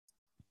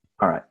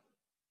All right,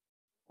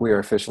 we are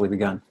officially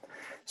begun.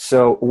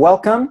 So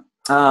welcome.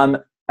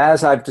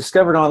 As I've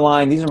discovered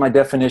online, these are my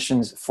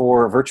definitions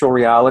for virtual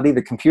reality: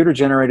 the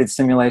computer-generated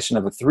simulation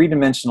of a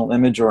three-dimensional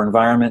image or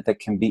environment that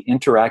can be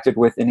interacted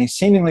with in a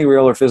seemingly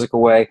real or physical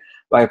way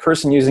by a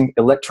person using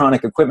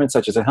electronic equipment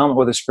such as a helmet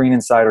with a screen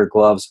inside or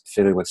gloves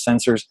fitted with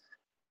sensors.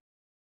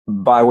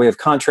 By way of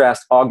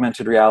contrast,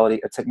 augmented reality,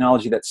 a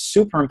technology that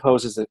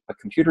superimposes a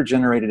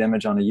computer-generated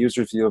image on a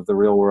user's view of the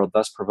real world,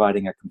 thus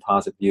providing a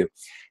composite view.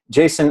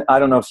 Jason, I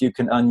don't know if you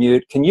can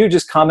unmute. Can you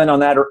just comment on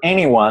that, or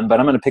anyone, but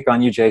I'm going to pick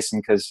on you, Jason,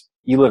 because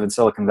you live in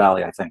Silicon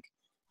Valley, I think.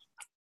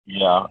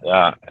 Yeah.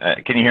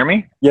 Can you hear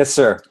me? Yes,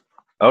 sir.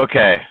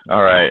 Okay.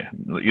 All right.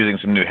 Using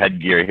some new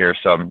headgear here,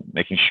 so I'm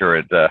making sure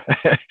it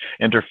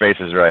interface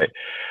is right.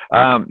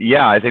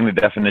 Yeah, I think the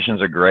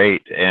definitions are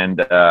great,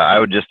 and I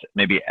would just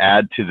maybe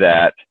add to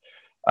that,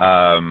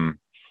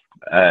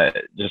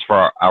 just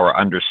for our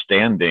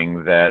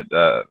understanding that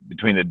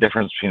between the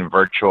difference between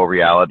virtual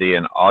reality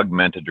and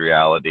augmented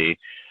reality,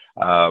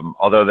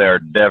 although there are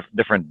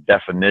different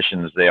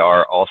definitions, they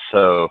are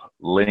also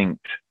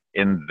linked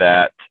in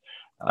that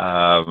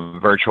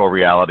virtual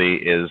reality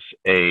is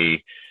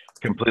a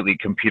completely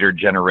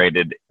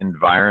computer-generated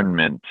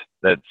environment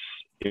that's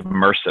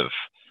immersive.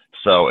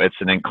 So it's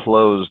an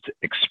enclosed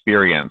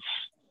experience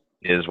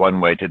is one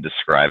way to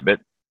describe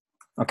it.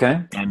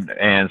 Okay.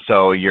 And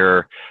so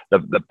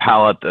the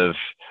palette of,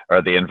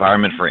 or the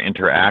environment for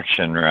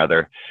interaction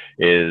rather,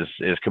 is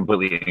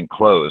completely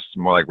enclosed,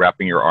 more like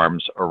wrapping your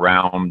arms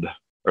around,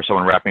 or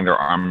someone wrapping their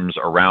arms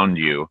around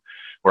you,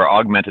 where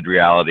augmented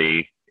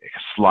reality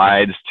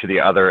slides to the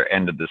other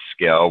end of the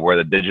scale, where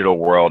the digital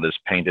world is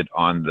painted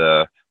on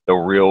the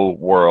real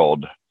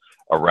world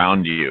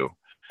around you.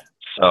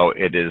 So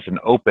it is an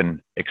open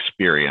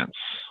experience,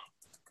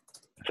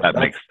 if that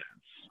makes sense.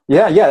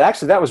 Yeah,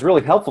 actually that was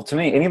really helpful to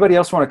me. Anybody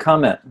else want to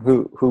comment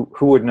who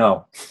would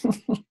know?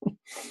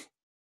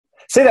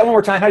 Say that one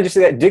more time. How did you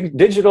say that?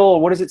 Digital,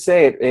 what does it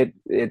say?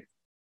 It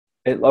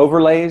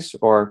overlays,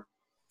 or?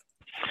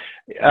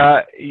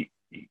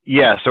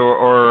 Yes,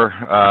 or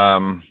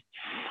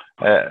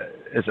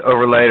it's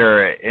overlaid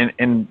or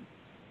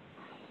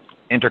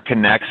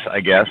interconnects, I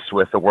guess,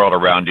 with the world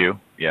around you.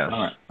 Yes.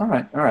 All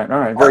right.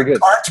 Very good.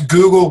 Aren't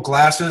Google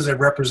glasses a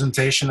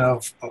representation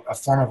of a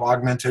form of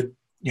augmented,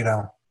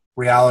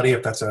 reality,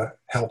 if that's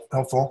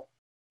helpful?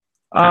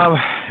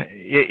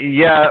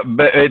 Yeah,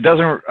 but it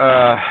doesn't.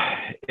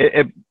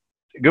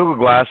 Google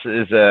Glass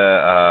is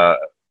a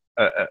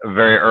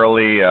very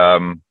early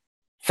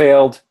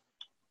failed.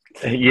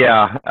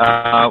 Yeah.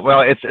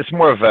 Well, it's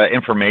more of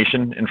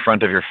information in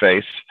front of your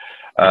face.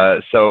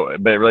 But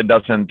it really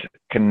doesn't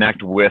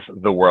connect with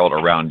the world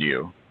around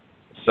you.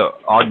 So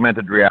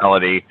augmented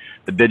reality,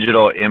 the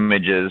digital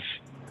images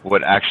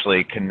would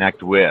actually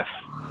connect with,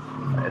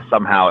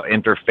 somehow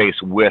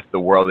interface with the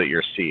world that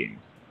you're seeing.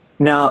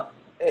 Now,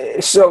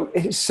 so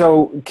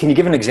can you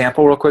give an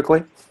example real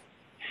quickly?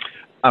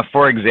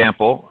 For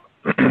example,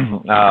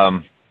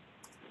 it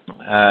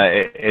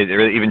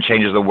really even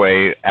changes the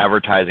way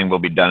advertising will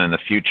be done in the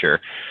future,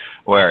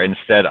 where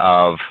instead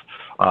of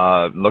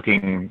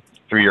looking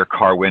through your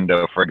car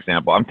window, for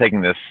example, I'm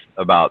taking this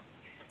about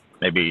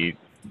maybe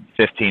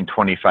 15,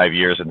 25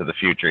 years into the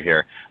future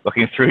here,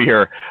 looking through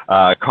your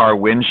car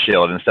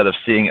windshield, instead of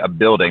seeing a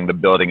building, the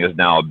building is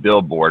now a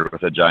billboard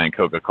with a giant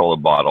Coca-Cola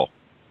bottle.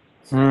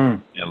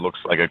 It looks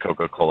like a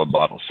Coca-Cola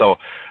bottle. So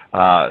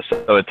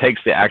it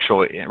takes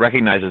it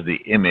recognizes the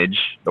image,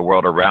 the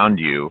world around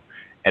you,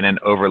 and then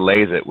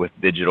overlays it with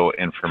digital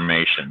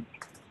information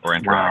or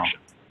interaction.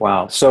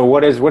 Wow. So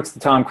what's the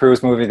Tom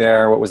Cruise movie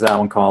there? What was that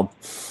one called?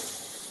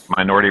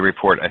 Minority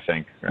Report, I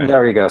think. Right?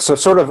 There you go. So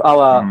sort of a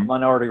la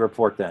Minority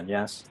Report then,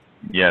 yes?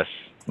 Yes.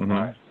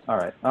 Mm-hmm. All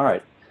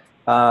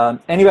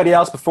right. Anybody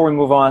else before we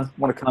move on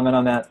want to comment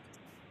on that?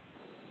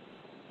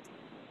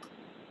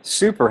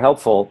 Super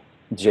helpful,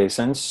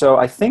 Jason. So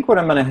I think what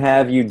I'm going to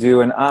have you do,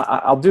 and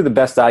I'll do the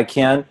best I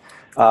can,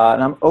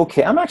 and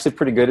I'm actually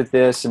pretty good at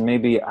this, and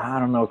maybe, I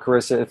don't know,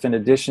 Carissa, if in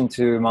addition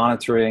to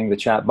monitoring the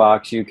chat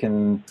box, you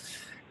can...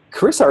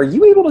 Carissa, are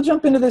you able to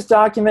jump into this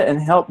document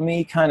and help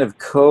me kind of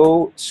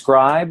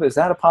co-scribe? Is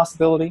that a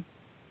possibility?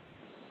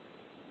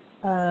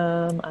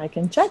 I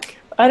can check.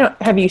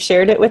 Have you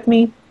shared it with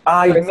me?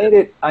 I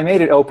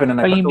made it open, and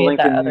I put the link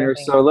in there.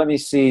 Thing. So let me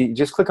see.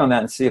 Just click on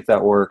that and see if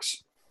that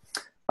works.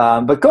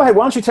 But go ahead.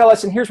 Why don't you tell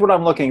us? And here's what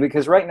I'm looking,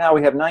 because right now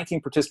we have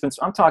 19 participants.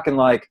 I'm talking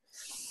like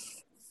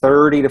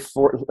 30 to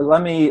 40.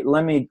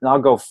 I'll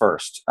go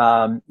first.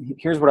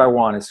 Here's what I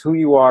want: is who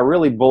you are,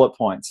 really bullet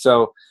points.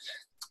 So.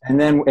 And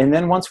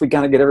then once we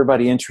kind of get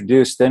everybody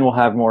introduced, then we'll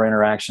have more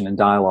interaction and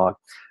dialogue.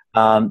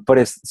 But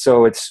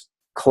it's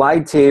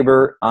Clyde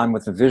Tabor. I'm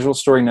with the Visual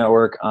Story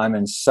Network. I'm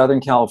in Southern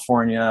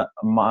California.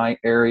 My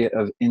area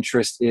of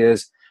interest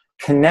is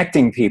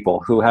connecting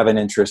people who have an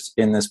interest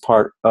in this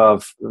part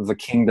of the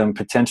kingdom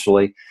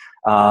potentially,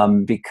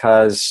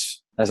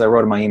 because as I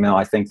wrote in my email,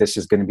 I think this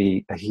is going to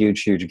be a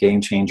huge, huge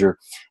game changer.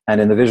 And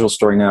in the Visual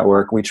Story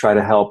Network, we try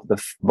to help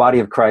the body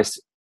of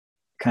Christ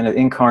kind of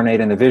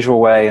incarnate in a visual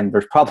way, and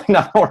there's probably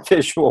not more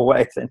visual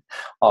way than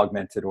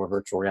augmented or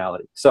virtual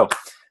reality. So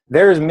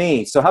there's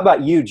me. So how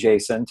about you,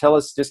 Jason?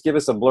 Just give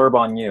us a blurb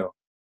on you.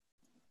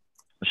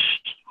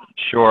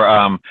 Sure.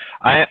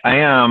 I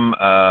am,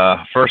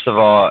 first of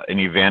all, an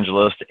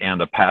evangelist and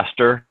a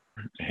pastor.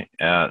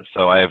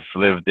 So I've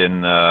lived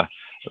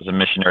as a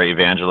missionary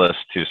evangelist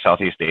to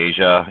Southeast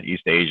Asia,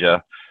 East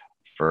Asia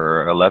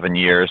for 11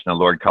 years. And the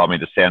Lord called me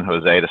to San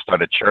Jose to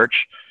start a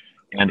church.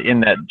 And in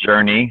that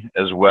journey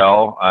as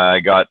well, I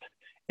got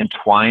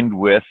entwined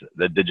with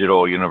the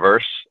digital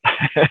universe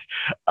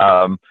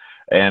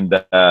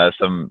and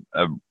some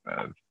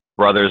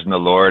brothers in the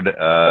Lord.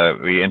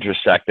 We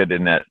intersected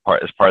in that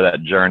part as part of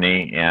that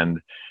journey.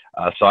 And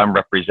so I'm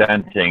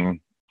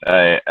representing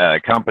a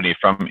company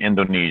from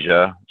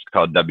Indonesia. It's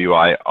called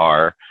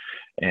WIR.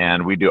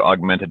 And we do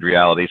augmented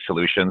reality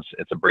solutions.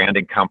 It's a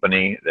branding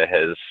company that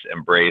has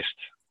embraced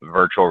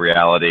virtual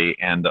reality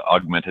and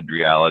augmented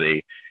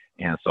reality.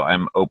 And so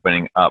I'm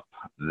opening up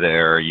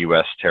their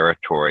U.S.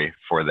 territory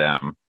for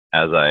them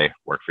as I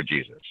work for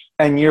Jesus.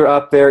 And you're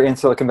up there in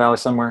Silicon Valley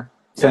somewhere?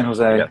 San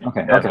Jose? Yes.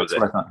 Okay, San okay, Jose.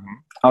 that's what I thought.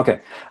 Okay,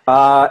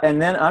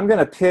 and then I'm going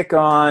to pick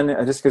on,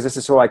 just because this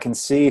is so I can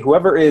see,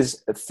 whoever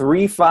is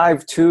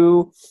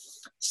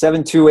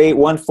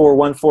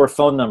 352-728-1414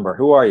 phone number.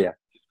 Who are you?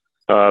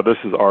 This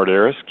is Art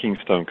Aris,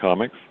 Kingstone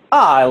Comics.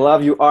 I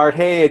love you, Art.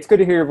 Hey, it's good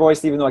to hear your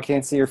voice, even though I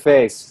can't see your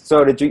face.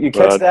 So did you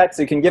catch that?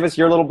 So you can give us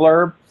your little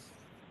blurb?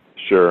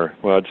 Sure.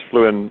 Well, I just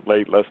flew in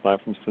late last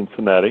night from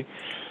Cincinnati.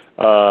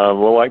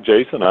 Well, like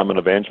Jason, I'm an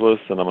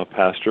evangelist and I'm a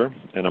pastor,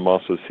 and I'm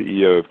also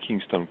CEO of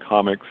Kingstone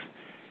Comics.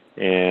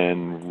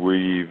 And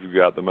we've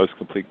got the most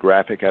complete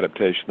graphic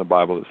adaptation of the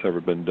Bible that's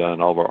ever been done.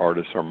 All of our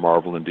artists are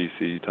Marvel and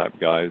DC type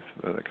guys,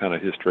 that kind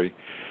of history.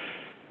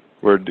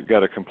 We've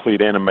got a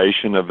complete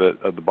animation of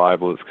the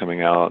Bible that's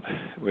coming out.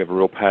 We have a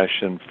real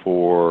passion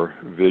for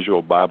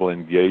visual Bible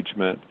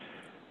engagement.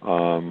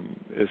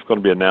 It's going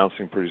to be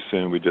announcing pretty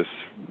soon. We just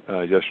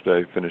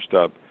yesterday finished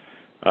up.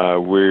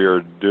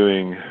 We're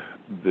doing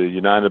the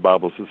United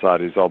Bible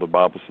Societies. All the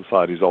Bible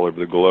societies all over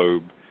the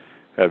globe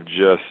have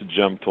just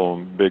jumped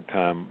on big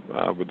time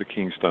with the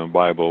Kingstone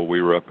Bible.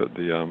 We were up at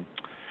the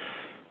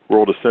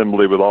World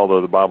Assembly with all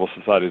of the Bible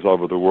societies all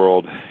over the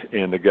world,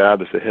 and the guy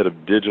that's the head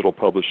of digital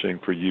publishing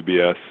for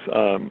UBS.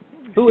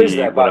 Who is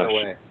that, by the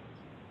way?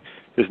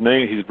 He's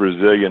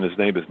Brazilian. His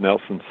name is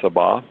Nelson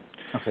Sabah.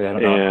 Okay, I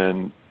don't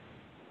know.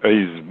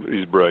 And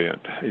he's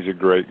brilliant. He's a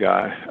great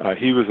guy.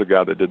 He was the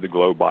guy that did the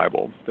Glow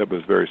Bible that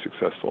was very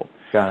successful.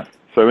 Got it.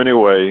 So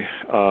anyway,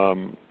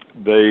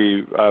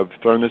 I've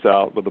thrown this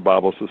out with the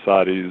Bible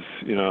societies.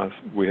 You know,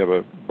 we have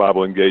a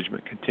Bible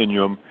engagement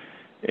continuum,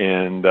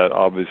 and that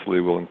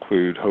obviously will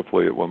include,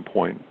 hopefully at one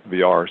point,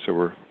 VR. So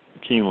we're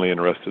keenly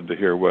interested to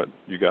hear what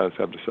you guys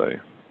have to say.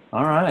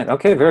 All right.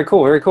 Okay. Very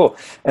cool. Very cool.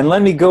 And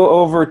let me go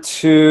over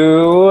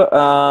to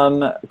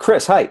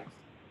Chris. Hi.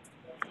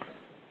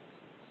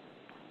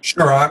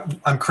 Sure.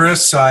 I'm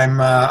Chris. I'm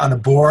on the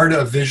board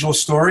of Visual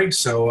Story.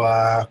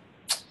 So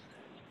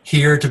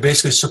here to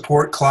basically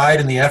support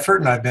Clyde in the effort.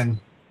 And I've been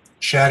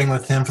chatting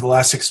with him for the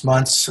last 6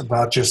 months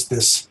about just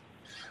this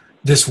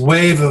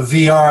wave of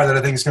VR that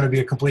I think is going to be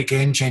a complete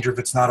game changer if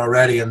it's not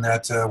already, and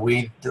that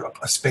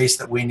a space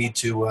that we need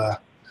to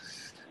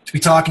be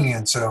talking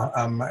in. So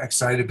I'm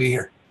excited to be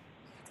here.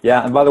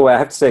 Yeah, and by the way, I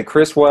have to say,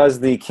 Chris was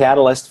the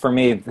catalyst for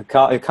me. The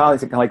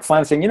colleagues like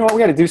finally saying, you know what, we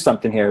got to do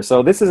something here.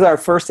 So this is our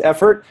first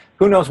effort.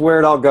 Who knows where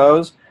it all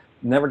goes?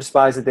 Never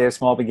despise the day of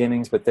small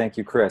beginnings, but thank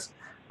you, Chris.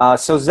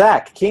 So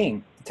Zach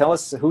King, tell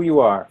us who you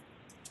are.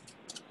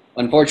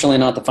 Unfortunately,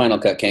 not the Final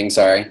Cut King,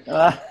 sorry.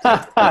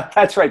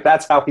 That's right.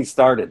 That's how he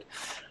started.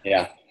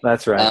 Yeah.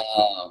 That's right.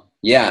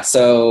 Yeah,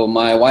 so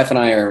my wife and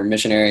I are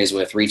missionaries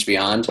with Reach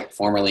Beyond,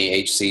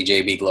 formerly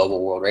HCJB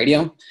Global World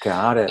Radio.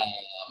 Got it.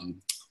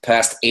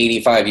 Past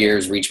 85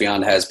 years, Reach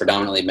Beyond has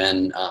predominantly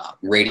been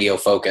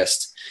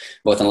radio-focused.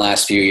 Both in the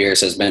last few years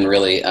has been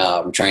really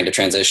trying to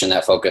transition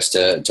that focus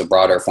to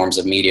broader forms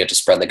of media to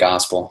spread the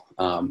gospel.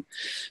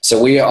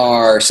 So we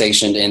are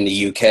stationed in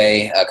the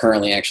UK,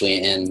 currently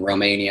actually in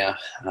Romania.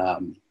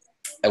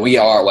 We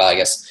are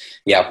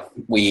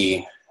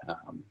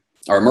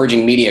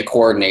emerging media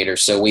coordinators,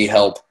 so we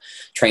help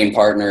train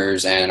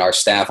partners and our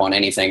staff on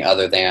anything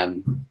other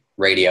than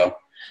radio.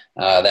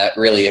 That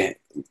really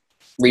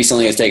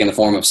recently has taken the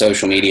form of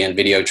social media and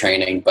video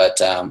training,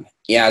 but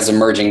as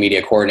emerging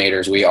media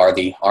coordinators, we are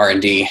the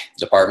R&D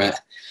department.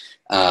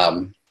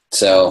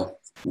 So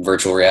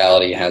virtual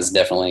reality has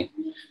definitely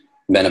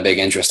been a big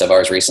interest of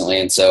ours recently.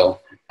 And so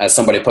as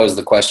somebody posed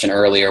the question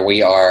earlier,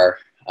 we are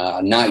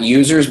not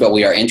users, but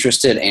we are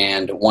interested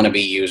and want to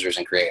be users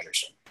and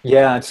creators.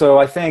 Yeah, so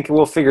I think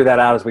we'll figure that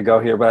out as we go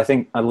here, but I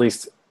think at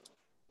least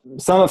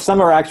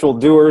some are actual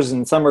doers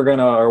and some are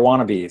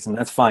wannabes, and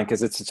that's fine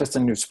because it's just a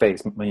new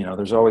space. You know,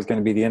 there's always going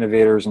to be the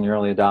innovators and the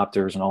early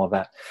adopters and all of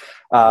that.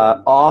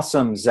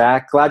 Awesome,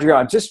 Zach. Glad you're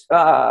on.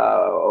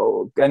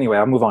 Anyway,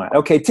 I'll move on.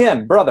 Okay,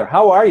 Tim, brother,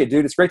 how are you,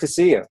 dude? It's great to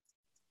see you.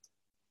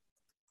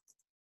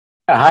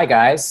 Hi,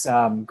 guys.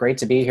 Great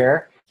to be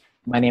here.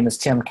 My name is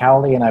Tim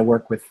Cowley, and I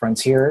work with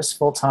Frontiers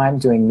full-time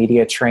doing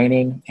media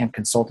training and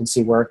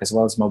consultancy work as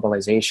well as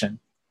mobilization.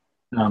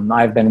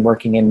 I've been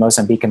working in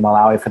Mozambique and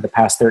Malawi for the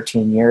past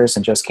 13 years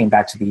and just came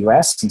back to the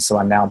U.S., and so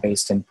I'm now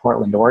based in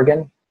Portland,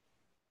 Oregon,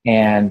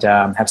 and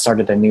have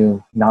started a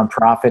new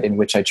nonprofit in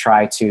which I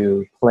try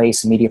to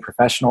place media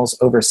professionals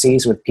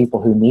overseas with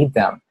people who need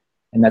them.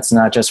 And that's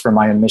not just for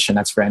my own mission,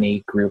 that's for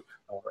any group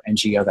or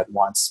NGO that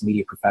wants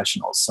media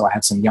professionals. So I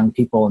have some young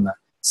people in the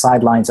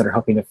sidelines that are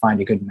hoping to find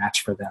a good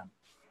match for them.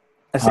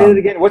 I say it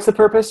again. What's the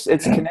purpose?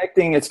 It's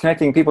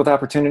connecting people with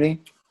opportunity.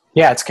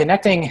 Yeah, it's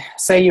connecting.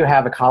 Say you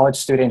have a college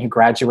student who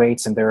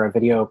graduates and they're a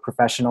video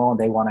professional and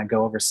they want to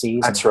go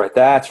overseas. That's right.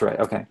 That's right.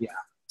 Okay. Yeah.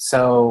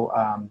 So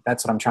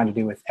that's what I'm trying to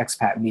do with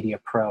Expat Media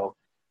Pro,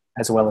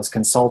 as well as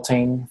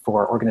consulting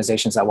for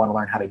organizations that want to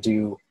learn how to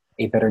do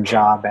a better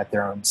job at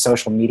their own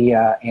social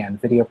media and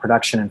video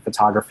production and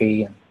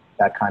photography and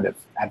that kind of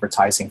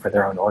advertising for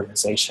their own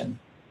organization.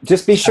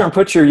 Just be sure and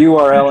put your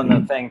URL in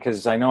the thing,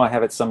 because I know I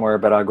have it somewhere,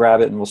 but I'll grab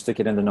it and we'll stick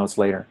it in the notes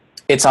later.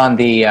 It's on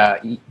the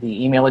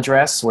email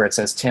address where it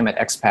says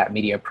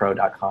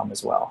tim@expatmediapro.com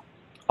as well.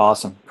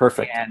 Awesome.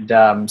 Perfect.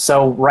 And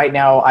so right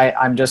now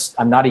I'm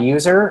not a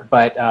user,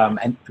 but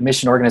a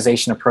mission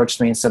organization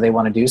approached me and said they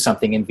want to do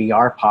something in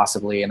VR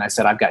possibly. And I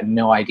said, I've got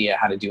no idea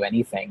how to do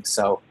anything.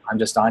 So I'm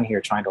just on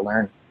here trying to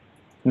learn.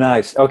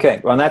 Nice. Okay.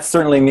 Well, that's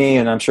certainly me,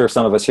 and I'm sure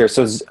some of us here.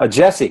 So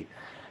Jesse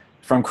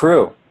from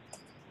Crew.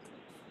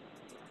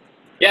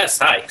 Yes,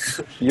 hi.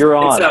 You're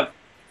on.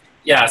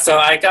 Yeah, so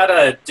I got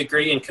a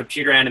degree in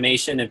computer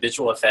animation and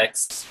visual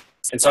effects.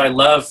 And so I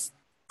love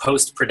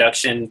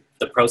post-production,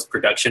 the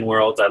post-production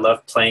world. I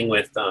love playing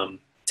with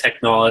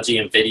technology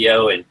and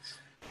video and,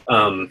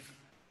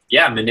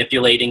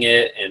 manipulating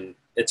it. And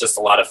it's just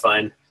a lot of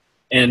fun.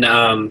 And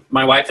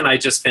my wife and I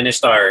just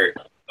finished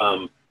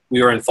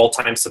we were in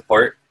full-time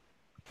support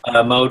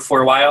mode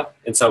for a while.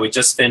 And so we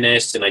just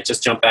finished, and I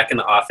just jumped back in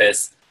the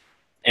office.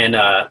 And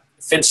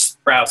Finch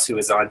Sprouse, who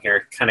was on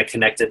here, kind of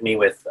connected me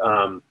with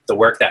the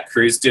work that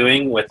Crew's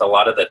doing with a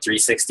lot of the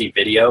 360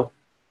 video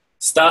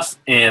stuff.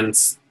 And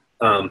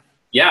so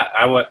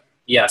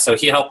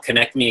he helped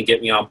connect me and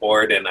get me on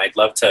board, and I'd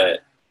love to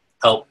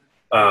help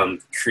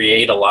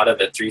create a lot of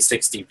the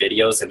 360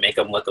 videos and make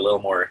them look a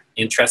little more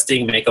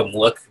interesting, make them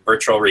look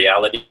virtual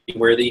reality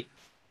worthy,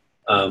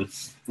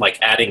 like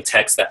adding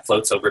text that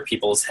floats over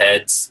people's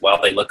heads while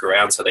they look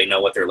around so they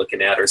know what they're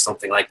looking at or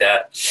something like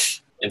that.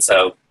 And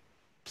so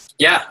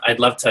yeah, I'd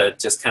love to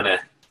just kind of,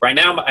 right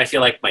now I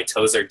feel like my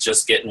toes are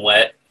just getting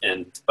wet,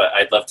 but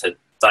I'd love to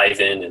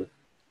dive in and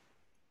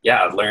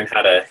learn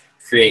how to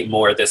create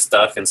more of this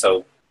stuff. And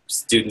so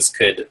students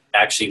could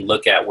actually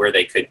look at where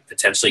they could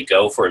potentially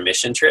go for a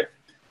mission trip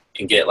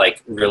and get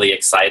like really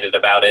excited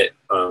about it.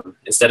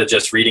 Instead of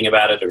just reading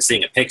about it or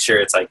seeing a picture,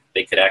 it's like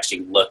they could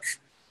actually look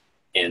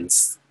and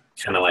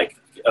kind of like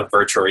a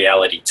virtual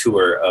reality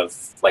tour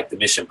of like the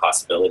mission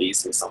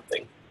possibilities or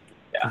something.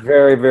 Yeah.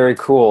 Very, very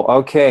cool.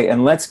 Okay,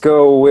 and let's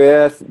go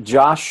with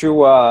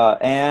Joshua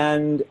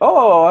and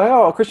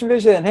Christian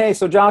Vision. Hey,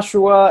 so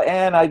Joshua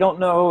and I don't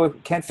know,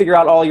 can't figure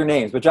out all your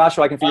names, but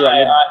Joshua, I can figure out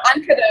your name.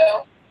 I'm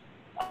Kado.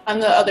 I'm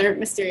the other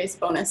mysterious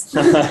bonus.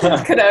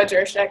 Kado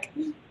Jurshek.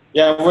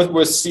 Yeah, I'm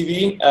with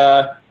CV.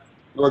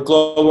 We're a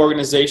global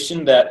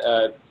organization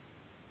that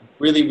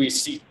really we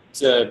seek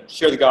to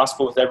share the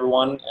gospel with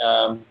everyone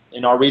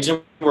in our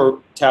region. We're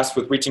tasked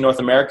with reaching North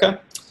America.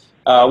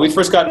 We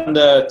first got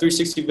into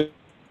 360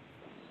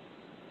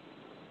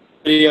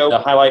 video, the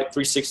highlight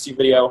 360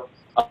 video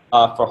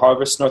for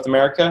Harvest North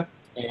America,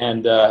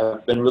 and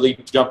been really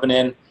jumping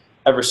in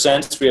ever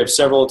since. We have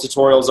several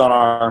tutorials on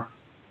our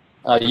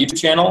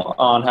YouTube channel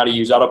on how to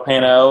use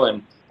AutoPano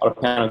and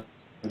AutoPano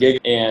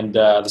Gig and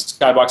the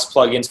Skybox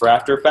plugins for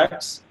After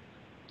Effects.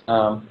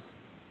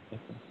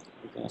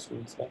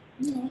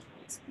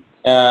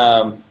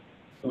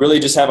 Really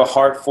just have a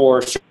heart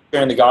for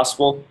sharing the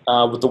gospel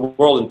with the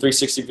world, and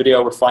 360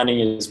 video we're finding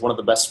is one of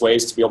the best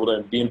ways to be able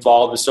to be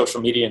involved with social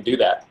media and do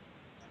that.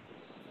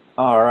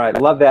 All right,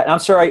 love that. I'm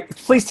sorry,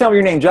 please tell me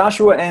your name,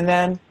 Joshua, and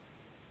then?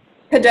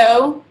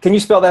 Kado. Can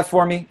you spell that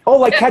for me? Oh,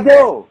 like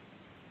Kado.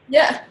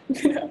 Yeah,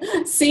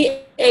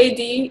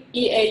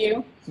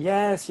 C-A-D-E-A-U.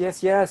 Yes,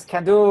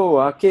 Kado.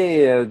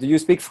 Okay, do you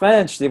speak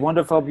French, the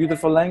wonderful,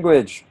 beautiful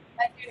language?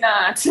 I do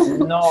not.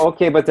 No,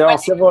 okay, but there are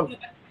several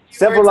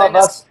of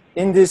us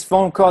in this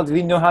phone call.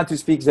 We know how to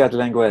speak that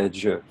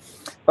language.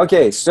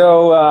 Okay,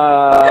 so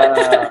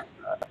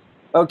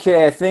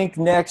okay, I think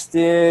next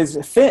is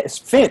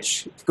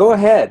Finch. Go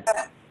ahead.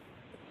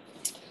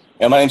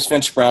 Yeah, my name's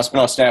Finch Brown. I've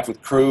been on staff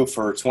with Crew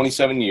for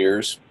 27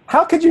 years.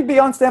 How could you be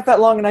on staff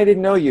that long and I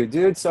didn't know you,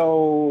 dude?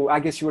 So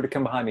I guess you would have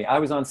come behind me. I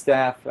was on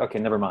staff. Okay,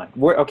 never mind.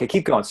 Okay,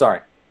 keep going.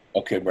 Sorry.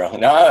 Okay, bro.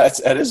 No,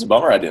 that is a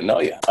bummer. I didn't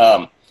know you.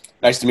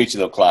 Nice to meet you,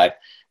 though, Clyde.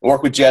 I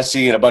work with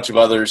Jesse and a bunch of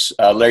others.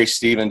 Larry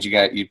Stevens,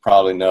 you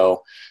probably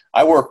know.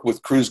 I work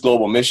with Crew's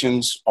Global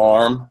Missions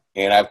arm,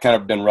 and I've kind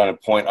of been running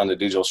point on the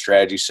digital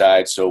strategy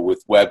side. So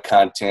with web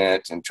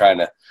content and trying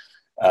to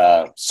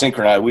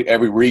synchronized.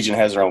 Every region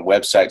has their own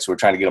website, so we're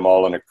trying to get them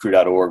all under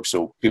crew.org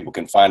so people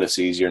can find us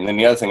easier. And then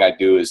the other thing I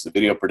do is the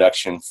video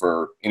production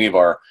for any of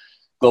our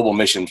global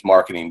missions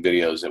marketing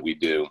videos that we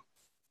do.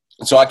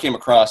 And so I came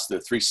across the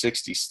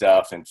 360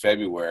 stuff in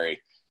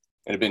February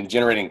and have been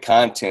generating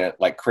content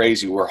like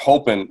crazy. We're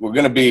hoping we're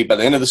going to be, by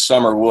the end of the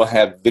summer, we'll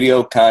have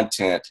video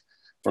content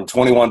from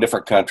 21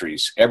 different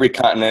countries, every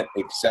continent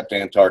except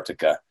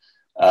Antarctica,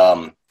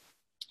 that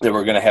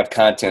we're going to have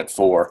content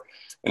for.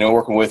 And we're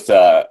working with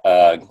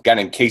a guy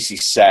named Casey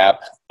Sapp,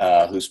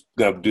 who's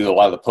going to do a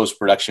lot of the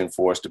post-production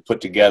for us to put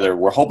together.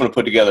 We're hoping to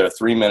put together a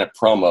 3-minute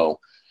promo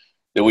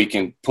that we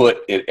can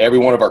put at every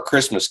one of our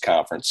Christmas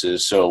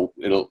conferences. So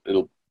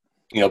it'll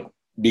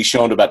be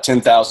shown to about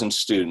 10,000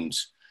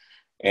 students.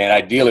 And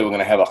ideally, we're going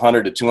to have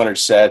 100 to 200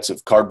 sets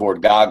of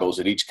cardboard goggles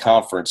at each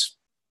conference,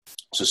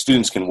 so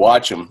students can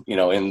watch them,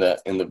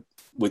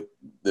 with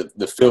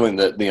the feeling,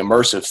 the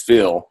immersive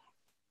feel.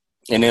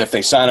 And then if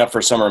they sign up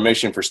for summer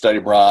mission for study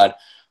abroad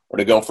or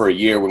to go for a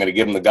year, we're going to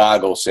give them the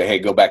goggles, say, hey,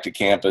 go back to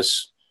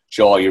campus,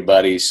 show all your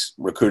buddies,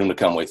 recruit them to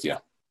come with you.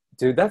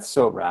 Dude, that's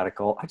so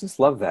radical. I just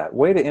love that.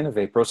 Way to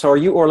innovate, bro. So are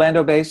you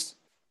Orlando based?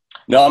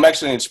 No, I'm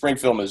actually in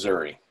Springfield,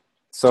 Missouri.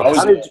 So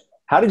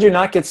how did you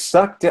not get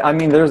sucked? I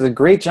mean, there's a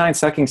great giant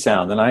sucking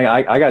sound, and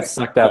I got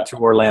sucked out to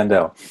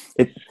Orlando.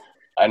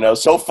 I know.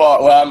 So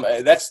far,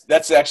 well,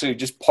 that's actually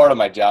just part of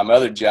my job. My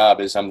other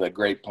job is I'm the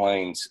Great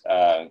Plains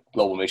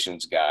Global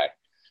Missions guy.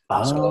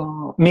 Oh,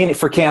 so, meaning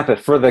for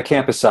the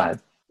campus side.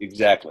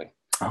 Exactly.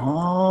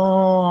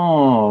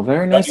 Oh,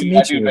 very nice to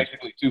meet you. I do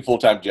basically 2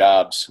 full-time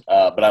jobs,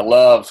 but I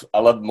love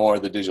more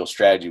of the digital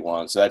strategy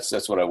one. So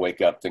that's what I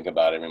wake up thinking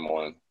about every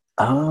morning.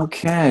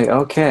 Okay.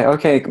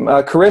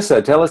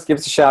 Carissa, give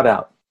us a shout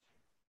out.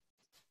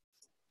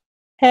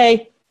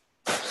 Hey.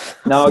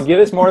 No, give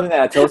us more than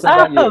that. Tell us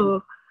about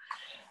you.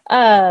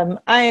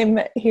 I'm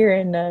here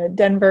in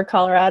Denver,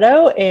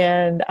 Colorado,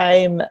 and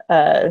I'm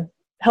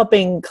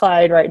helping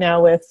Clyde right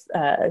now with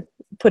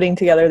putting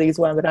together these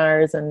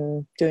webinars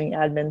and doing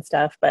admin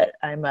stuff, but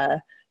I'm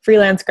a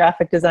freelance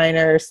graphic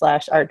designer /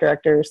 art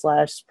director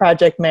 /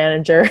 project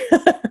manager.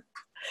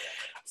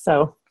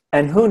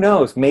 And who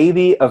knows,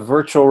 maybe a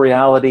virtual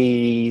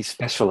reality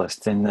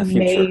specialist in the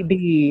future.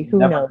 Maybe, who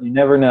knows? You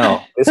never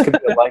know. This could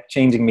be a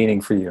life-changing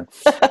meeting for you.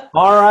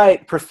 All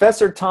right,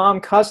 Professor Tom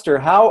Custer,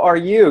 how are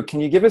you? Can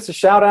you give us a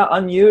shout out,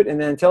 unmute,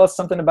 and then tell us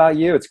something about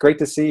you? It's great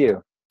to see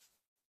you.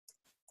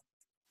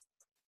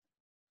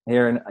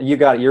 Here, and you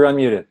got it. You're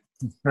unmuted.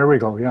 There we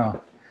go.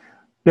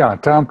 Yeah.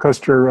 Tom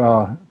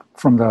Custer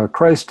from the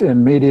Christ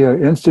in Media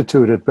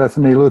Institute at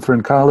Bethany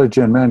Lutheran College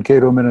in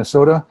Mankato,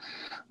 Minnesota.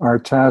 Our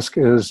task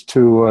is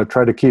to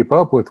try to keep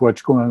up with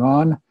what's going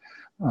on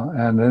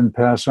and then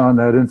pass on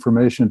that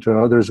information to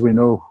others we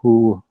know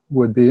who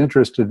would be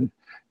interested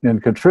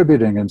in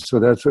contributing. And so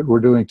that's what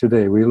we're doing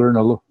today. We learn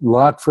a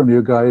lot from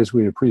you guys.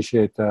 We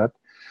appreciate that.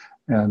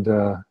 And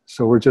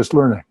so we're just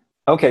learning.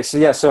 Okay,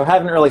 so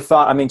haven't really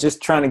thought,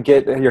 just trying to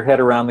get your head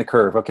around the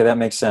curve. Okay, that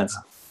makes sense.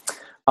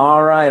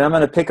 All right, I'm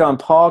going to pick on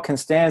Paul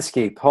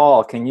Konstansky.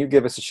 Paul, can you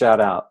give us a shout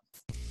out?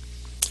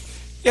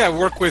 Yeah, I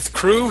work with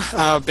Crew.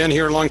 Been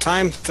here a long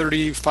time,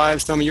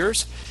 35 some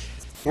years.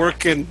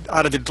 Working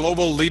out of the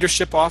Global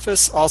Leadership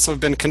Office. Also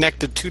been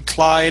connected to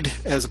Clyde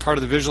as a part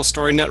of the Visual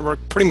Story Network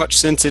pretty much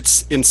since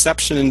its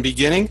inception and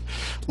beginning.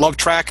 Love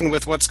tracking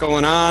with what's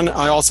going on.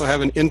 I also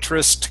have an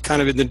interest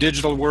kind of in the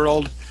digital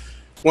world.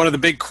 One of the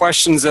big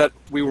questions that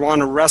we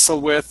want to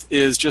wrestle with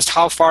is just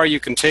how far you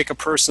can take a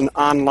person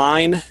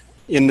online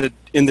in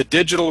the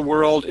digital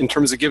world in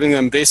terms of giving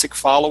them basic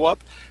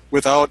follow-up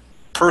without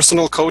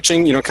personal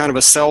coaching, kind of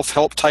a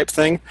self-help type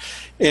thing.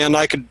 And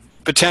I could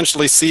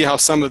potentially see how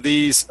some of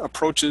these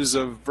approaches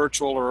of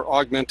virtual or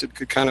augmented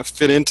could kind of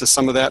fit into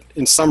some of that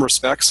in some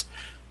respects.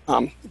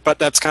 But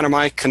that's kind of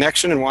my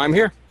connection and why I'm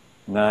here.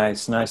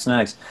 Nice.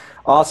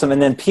 Awesome. And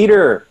then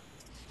Peter,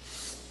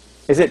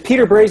 is it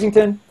Peter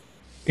Brasington?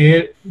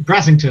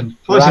 Brassington,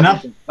 close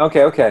enough.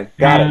 Okay,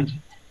 got it.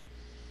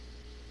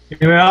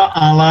 Here we are.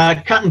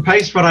 I'll cut and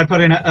paste what I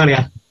put in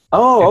earlier.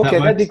 Oh, okay,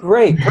 that'd be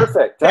great.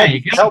 Perfect. There you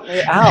go. Help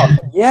me out.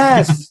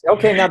 Yes.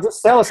 Okay, now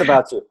just tell us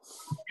about you.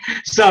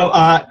 So,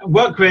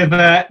 work with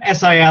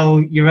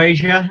SIL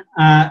Eurasia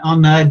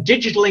on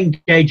digital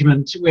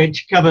engagement,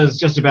 which covers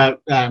just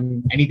about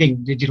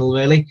anything digital,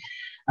 really.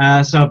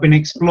 So I've been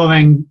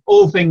exploring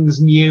all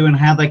things new and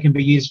how they can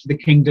be used for the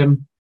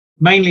kingdom,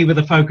 mainly with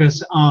a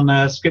focus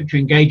on scripture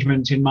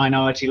engagement in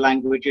minority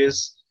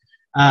languages.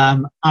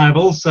 I've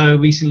also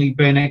recently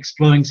been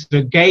exploring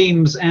sort of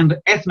games and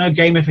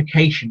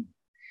ethno-gamification.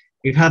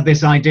 We've had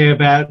this idea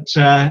about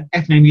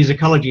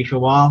ethnomusicology for a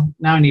while.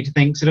 Now I need to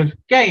think sort of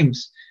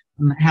games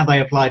and how they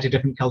apply to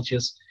different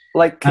cultures.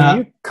 Like, can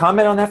you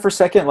comment on that for a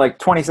second? Like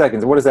 20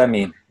 seconds. What does that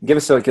mean? Give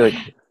us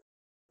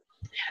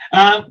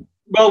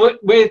well,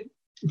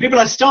 people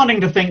are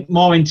starting to think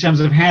more in terms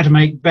of how to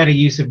make better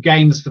use of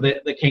games for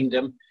the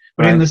kingdom.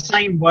 But in the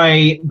same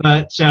way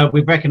that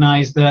we've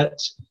recognized that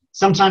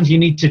sometimes you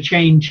need to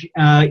change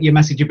your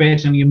message a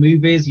bit on your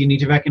movies, you need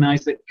to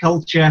recognize that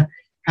culture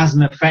has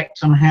an effect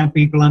on how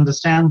people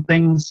understand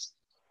things.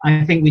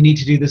 I think we need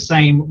to do the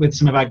same with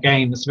some of our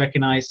games,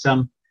 recognize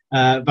some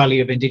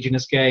value of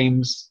indigenous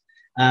games,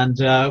 and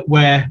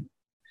where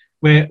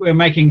we're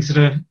making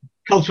sort of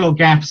cultural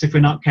gaps if we're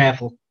not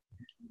careful.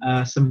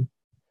 Some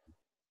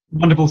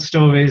wonderful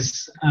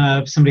stories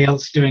of somebody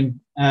else doing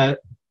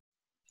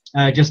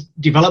just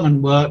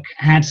development work,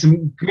 had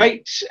some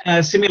great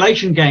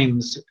simulation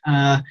games,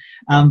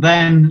 and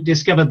then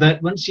discovered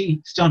that once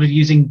she started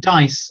using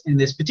dice in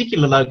this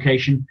particular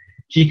location,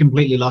 she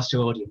completely lost her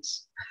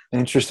audience.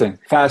 Interesting,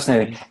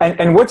 fascinating.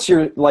 And what's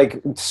your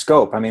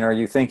scope? I mean, are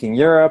you thinking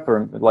Europe,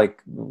 or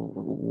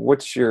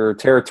what's your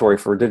territory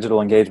for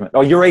digital engagement? Oh,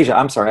 Eurasia.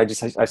 I'm sorry,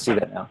 I see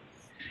that now.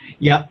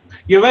 Yeah,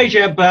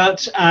 Eurasia,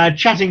 but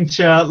chatting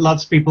to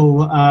lots of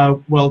people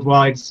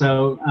worldwide.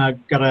 So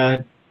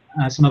got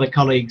some other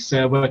colleagues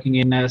working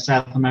in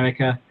South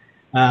America.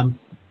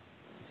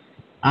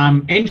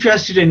 I'm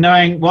interested in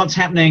knowing what's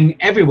happening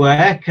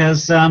everywhere,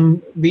 because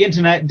the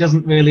internet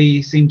doesn't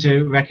really seem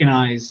to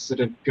recognize sort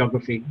of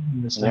geography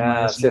in the same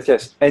way.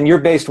 Yes. And you're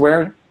based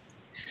where?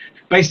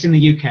 Based in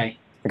the UK.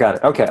 Got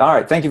it. Okay. All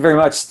right. Thank you very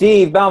much.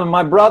 Steve Bauman,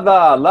 my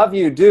brother. Love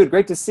you, dude.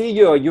 Great to see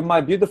you. You're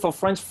my beautiful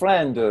French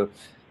friend.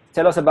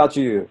 Tell us about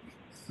you.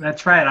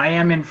 That's right. I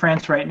am in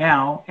France right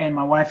now, and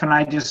my wife and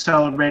I just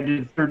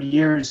celebrated 30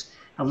 years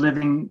of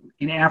living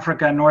in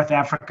Africa, North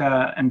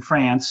Africa, and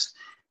France.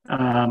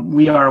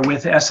 We are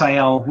with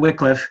SIL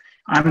Wycliffe.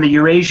 I'm the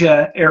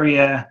Eurasia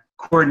area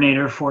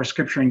coordinator for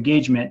Scripture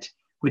Engagement,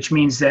 which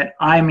means that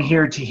I'm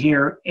here to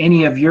hear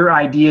any of your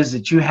ideas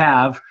that you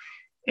have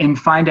and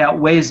find out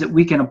ways that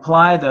we can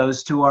apply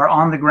those to our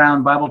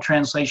on-the-ground Bible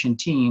translation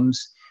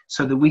teams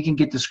so that we can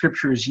get the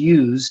scriptures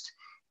used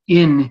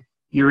in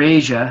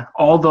Eurasia,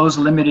 all those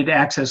limited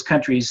access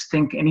countries.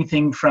 Think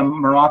anything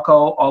from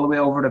Morocco all the way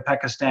over to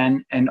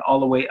Pakistan and all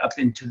the way up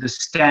into the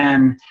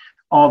Stan,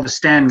 all the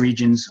Stan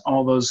regions,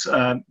 all those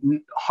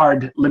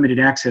hard limited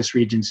access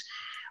regions.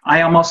 I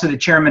am also the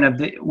chairman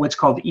of what's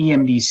called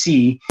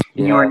EMDC,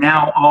 and you are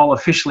now all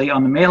officially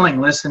on the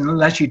mailing list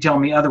unless you tell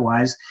me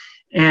otherwise.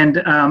 And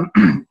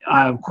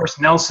of course,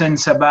 Nelson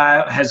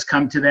Sabah has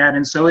come to that,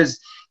 and so is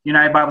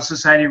United Bible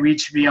Society.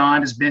 Reach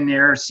Beyond has been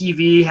there.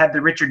 CV had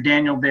the Richard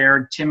Daniel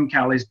there. Tim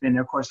Cowley's been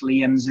there. Of course,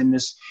 Liam's in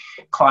this.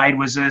 Clyde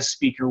was a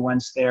speaker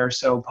once there.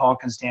 So Paul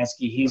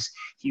Konstansky,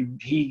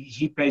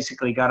 he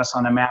basically got us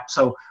on the map.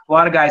 So a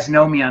lot of guys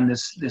know me on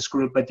this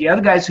group, but the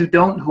other guys who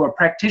don't, who are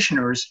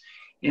practitioners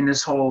in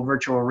this whole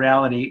virtual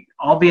reality,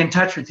 I'll be in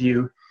touch with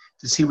you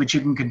to see what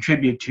you can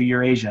contribute to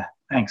Eurasia.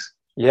 Thanks.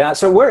 Yeah.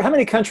 So how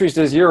many countries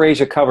does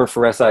Eurasia cover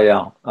for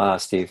SIL,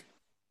 Steve?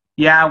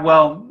 Yeah,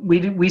 well,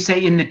 we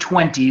say in the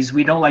 20s.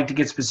 We don't like to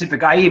get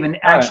specific. I even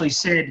actually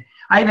said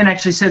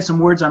some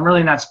words I'm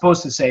really not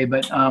supposed to say,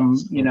 but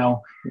you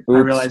know, I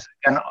realize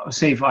I got a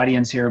safe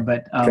audience here,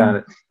 but got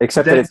it.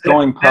 Except that it's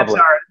going public.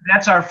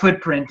 That's our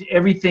footprint.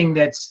 Everything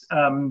that's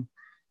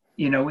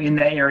you know, in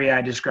that area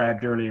I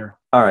described earlier.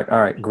 All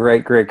right,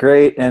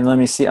 great. And let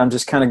me see. I'm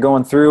just kind of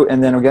going through,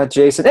 and then we got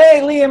Jason.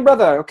 Hey, Liam,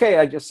 brother. Okay,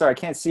 I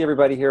can't see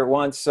everybody here at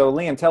once. So,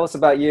 Liam, tell us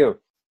about you.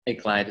 Hey,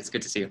 Clyde. It's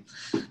good to see you.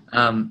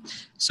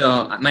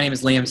 So my name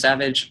is Liam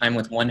Savage. I'm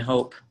with One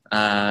Hope.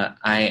 I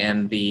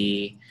am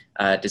the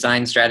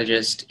design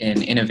strategist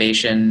in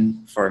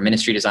innovation for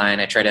ministry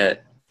design. I try to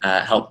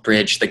help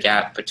bridge the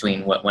gap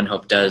between what One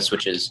Hope does,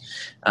 which is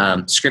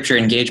scripture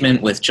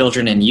engagement with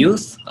children and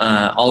youth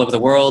all over the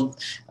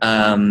world,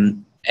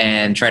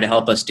 and try to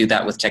help us do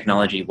that with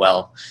technology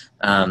well.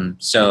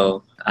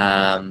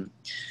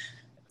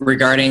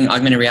 Regarding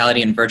augmented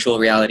reality and virtual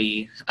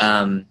reality,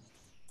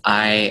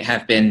 I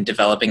have been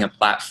developing a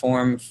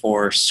platform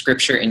for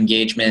scripture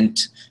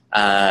engagement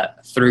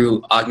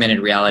through augmented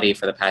reality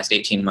for the past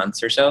 18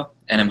 months or so,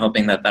 and I'm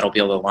hoping that that'll be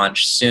able to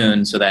launch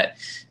soon so that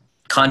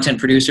content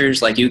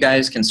producers like you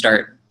guys can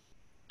start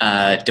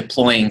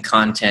deploying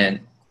content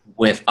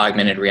with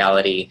augmented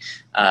reality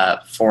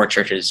for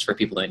churches for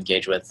people to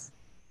engage with.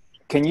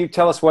 Can you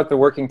tell us what the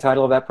working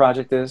title of that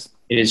project is?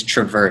 It is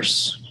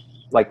Traverse.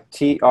 Like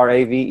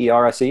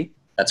Traverse?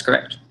 That's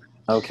correct.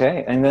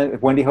 Okay, and then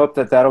when do you hope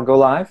that that'll go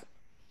live?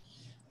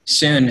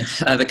 Soon.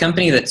 The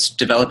company that's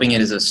developing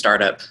it is a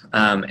startup,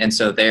 and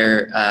so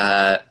they've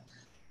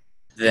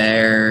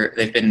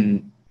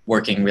been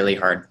working really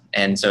hard.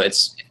 And so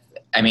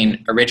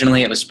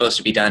originally it was supposed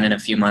to be done in a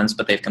few months,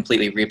 but they've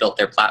completely rebuilt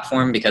their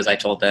platform because I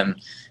told them,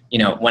 you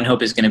know, One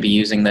Hope is going to be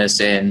using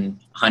this in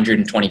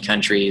 120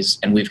 countries,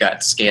 and we've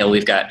got scale,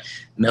 we've got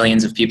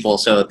millions of people.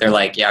 So they're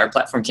like, yeah, our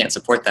platform can't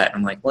support that.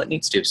 I'm like, well, it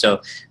needs to.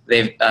 So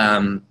they've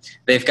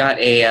got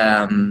a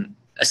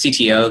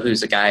CTO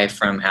who's a guy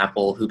from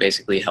Apple who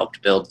basically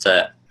helped build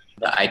the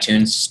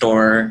iTunes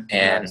store,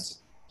 and so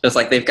it's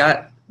like they've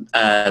got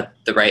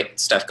the right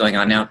stuff going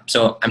on now.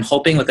 So I'm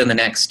hoping within the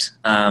next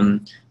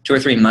 2 or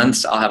 3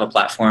 months, I'll have a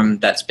platform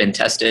that's been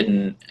tested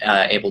and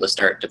able to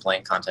start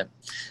deploying content.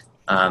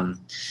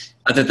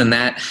 Other than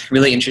that,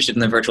 really interested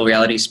in the virtual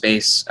reality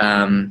space,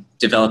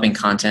 developing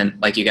content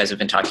like you guys have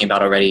been talking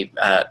about already,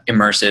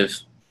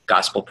 immersive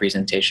gospel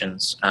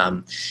presentations.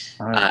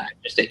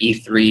 Just at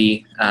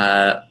E3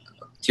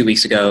 2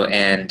 weeks ago,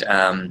 and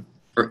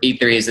for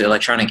E3 is the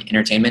Electronic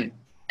Entertainment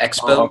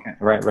Expo. Oh, okay.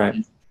 Right.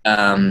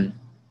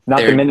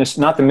 Not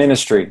the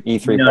ministry,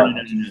 E3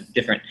 partners. No,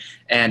 different.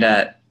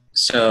 And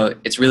so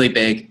it's really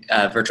big.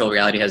 Virtual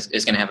reality is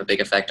going to have a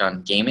big effect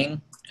on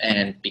gaming.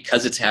 And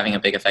because it's having a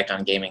big effect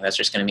on gaming, that's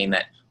just going to mean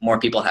that more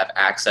people have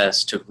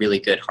access to really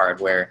good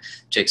hardware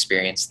to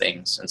experience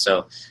things. And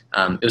so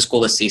it was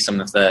cool to see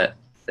some of the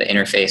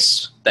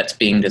interface that's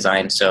being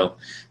designed. So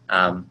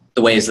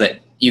the ways that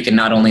you can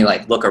not only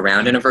like look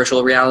around in a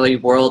virtual reality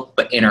world,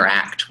 but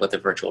interact with a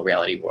virtual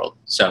reality world.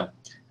 So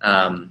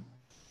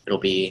it'll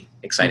be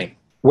exciting.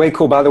 Way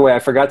cool. By the way, I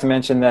forgot to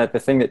mention that the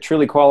thing that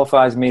truly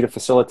qualifies me to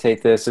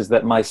facilitate this is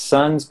that my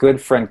son's good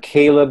friend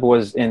Caleb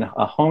was in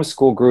a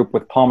homeschool group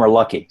with Palmer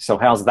Luckey. So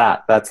how's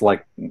that? That's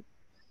like...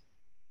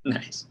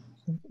 Nice.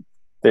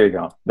 There you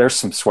go. There's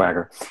some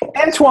swagger.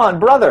 Antoine,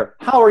 brother,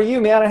 how are you,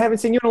 man? I haven't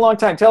seen you in a long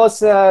time. Tell us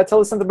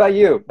something about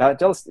you.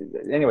 Tell us,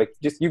 anyway,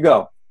 just you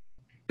go.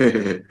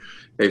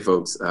 Hey,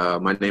 folks.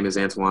 My name is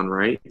Antoine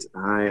Wright.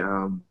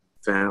 I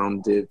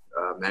founded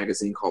a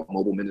magazine called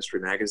Mobile Ministry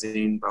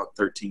Magazine about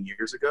 13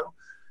 years ago.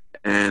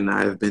 And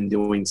I've been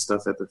doing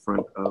stuff at the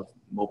front of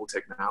mobile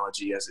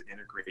technology as it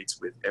integrates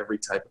with every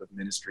type of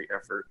ministry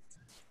effort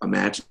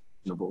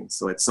imaginable.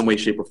 So in some way,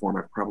 shape, or form,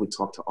 I've probably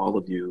talked to all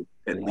of you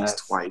at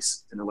least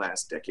twice in the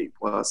last decade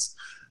plus.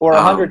 Or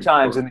 100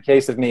 times in the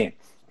case of me.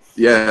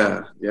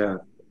 Yeah.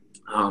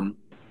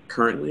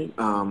 Currently,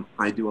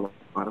 I do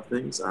a lot of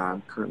things.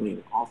 I'm currently in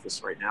an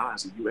office right now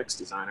as a UX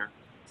designer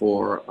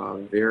for a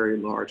very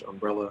large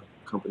umbrella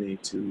company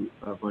to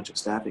a bunch of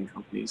staffing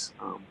companies,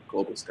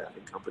 global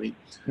staffing company.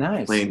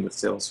 Nice. Playing with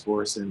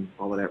Salesforce and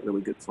all of that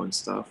really good fun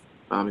stuff.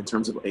 In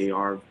terms of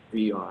AR,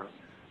 VR,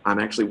 I'm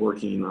actually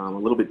working on a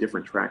little bit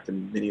different track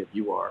than many of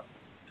you are,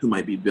 who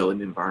might be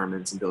building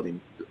environments and building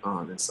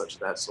and such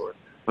that sort.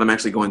 But I'm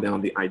actually going down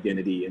the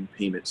identity and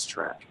payments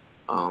track.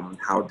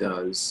 How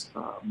does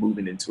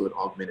moving into an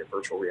augmented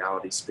virtual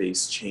reality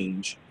space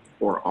change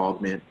or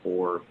augment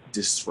or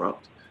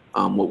disrupt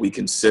what we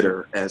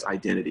consider as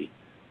identity?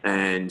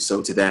 And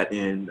so to that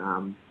end,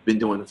 been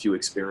doing a few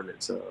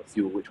experiments, a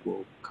few of which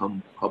will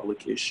come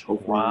public-ish,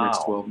 hopefully in the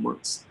next 12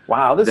 months.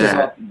 Wow, this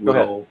that is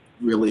will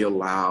really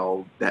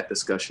allow that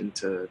discussion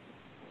to,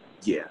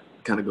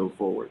 kind of go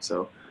forward.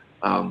 So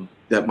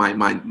that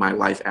my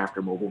life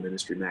after Mobile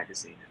Ministry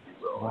Magazine,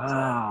 if you will.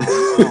 Wow.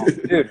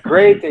 Dude,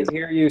 great to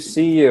hear you,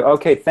 see you.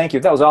 Okay, thank you.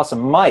 That was awesome.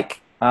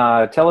 Mike,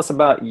 tell us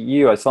about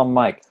you. I saw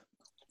Mike.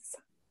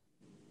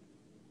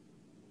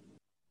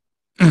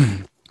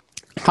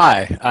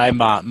 Hi, I'm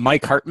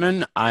Mike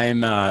Hartman.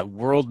 I'm a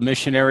world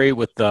missionary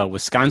with the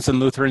Wisconsin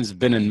Lutherans. I've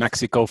been in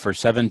Mexico for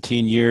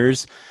 17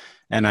 years,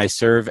 and I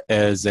serve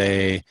as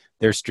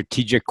their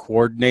strategic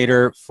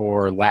coordinator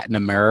for Latin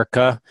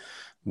America.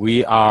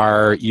 We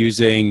are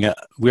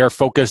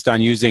focused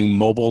on using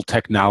mobile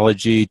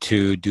technology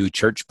to do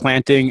church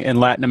planting in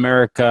Latin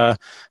America,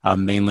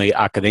 mainly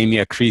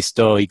Academia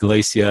Cristo,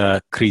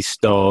 Iglesia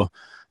Cristo,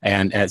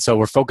 and so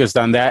we're focused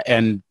on that.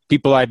 And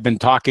people I've been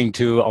talking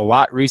to a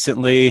lot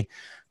recently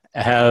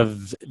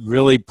have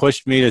really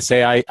pushed me to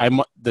say I'm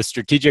the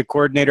strategic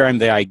coordinator. I'm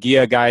the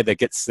IGEA guy that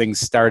gets things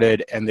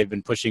started, and they've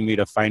been pushing me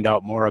to find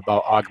out more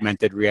about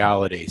augmented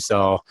reality.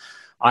 So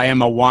I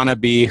am a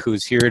wannabe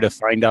who's here to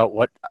find out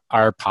what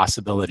are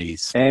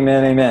possibilities.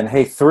 Amen, amen.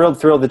 Hey, thrilled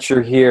that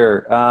you're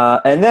here.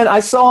 And then I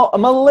saw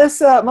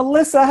Melissa.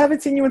 Melissa, I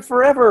haven't seen you in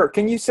forever.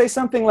 Can you say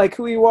something like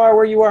who you are,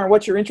 where you are, and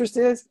what your interest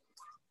is?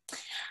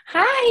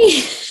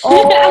 Hi.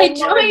 Oh, I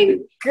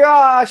joined.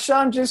 Gosh,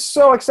 I'm just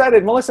so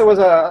excited. Melissa was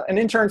an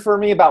intern for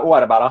me about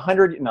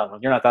 100? No,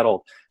 you're not that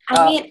old.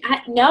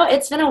 No,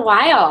 it's been a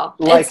while.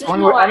 Like I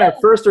don't know,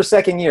 first or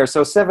second year,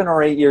 so 7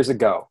 or 8 years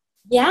ago.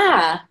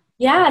 Yeah.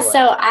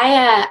 So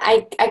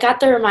I got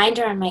the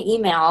reminder on my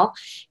email,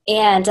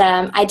 and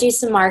I do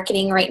some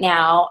marketing right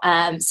now.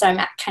 So I'm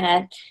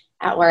kind of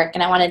at work,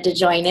 and I wanted to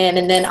join in,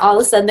 and then all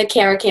of a sudden the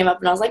camera came up,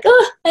 and I was like,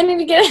 oh, I need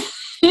to get it.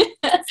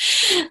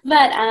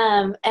 But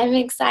I'm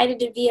excited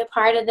to be a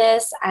part of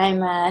this.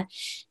 I'm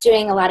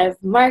doing a lot of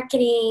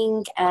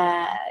marketing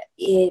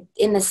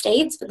in the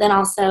States, but then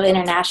also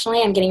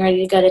internationally. I'm getting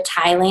ready to go to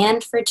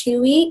Thailand for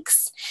 2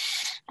 weeks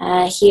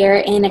here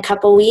in a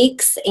couple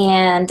weeks,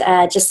 and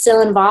just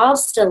still involved,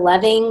 still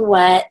loving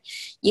what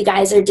you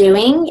guys are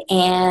doing,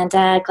 and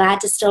glad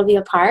to still be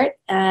a part,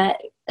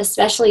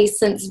 especially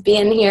since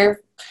being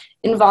here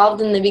involved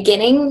in the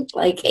beginning,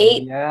 like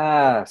 8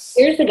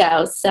 years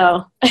ago.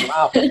 So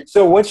wow.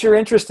 So what's your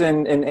interest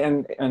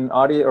in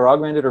audio or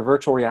augmented or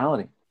virtual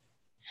reality?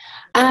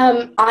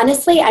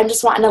 Honestly, I'm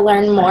just wanting to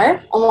learn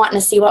more. I'm wanting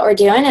to see what we're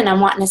doing, and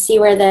I'm wanting to see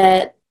where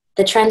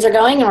the trends are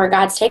going and where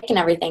God's taking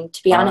everything,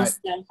 to be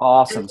honest. So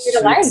awesome. I'm here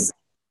to learn.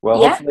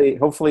 Well,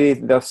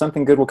 hopefully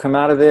something good will come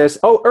out of this.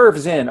 Oh,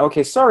 Irv's in.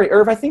 Okay, sorry,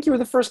 Irv. I think you were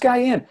the first guy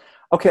in.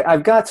 Okay,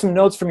 I've got some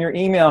notes from your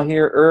email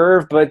here,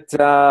 Irv, but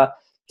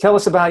tell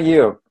us about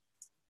you.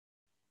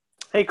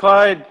 Hey,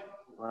 Clyde.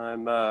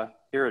 I'm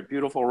here at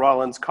beautiful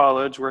Rollins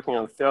College working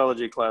on a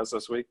theology class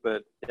this week,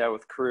 but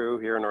with crew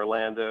here in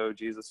Orlando,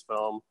 Jesus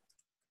Film.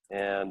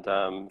 And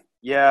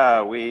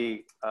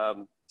we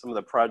some of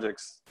the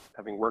projects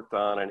having worked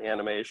on in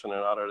animation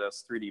and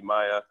Autodesk 3D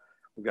Maya,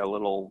 we've got a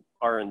little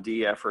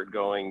R&D effort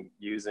going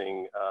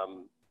using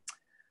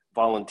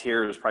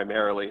volunteers,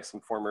 primarily some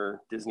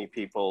former Disney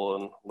people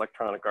and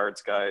Electronic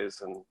Arts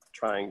guys, and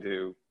trying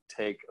to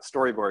take a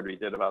storyboard we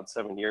did about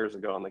 7 years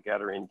ago on the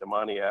Gathering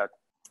Demoniac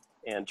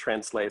and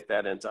translate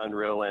that into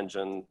Unreal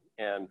Engine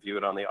and view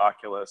it on the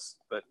Oculus,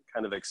 but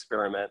kind of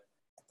experiment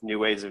new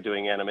ways of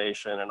doing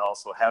animation, and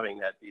also having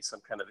that be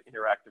some kind of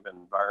interactive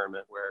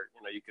environment where,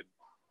 you know, you could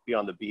be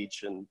on the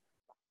beach and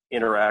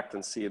interact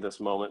and see this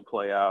moment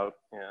play out.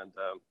 And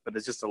but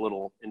it's just a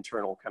little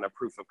internal kind of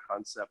proof of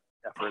concept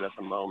effort at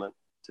the moment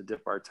to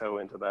dip our toe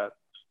into that.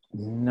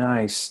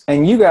 Nice.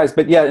 And you guys,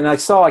 but yeah, and I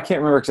can't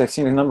remember because I've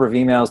seen a number of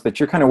emails, but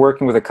you're kind of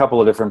working with a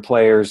couple of different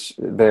players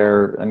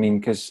there. I mean,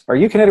 because are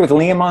you connected with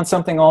Liam on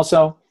something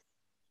also?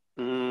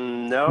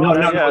 No,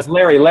 it was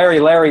Larry.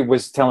 Larry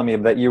was telling me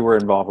that you were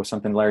involved with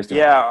something Larry's doing.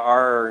 Yeah,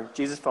 our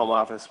Jesus Film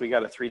office, we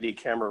got a 3D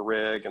camera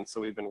rig, and so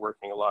we've been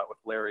working a lot with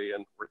Larry,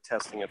 and we're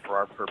testing it for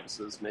our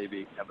purposes.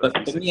 Maybe have a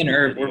but me and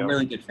Herb, we're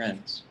really good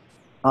friends.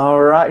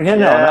 All right. Yeah,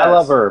 no, and I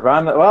love Herb. I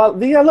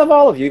love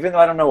all of you, even though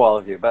I don't know all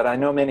of you, but I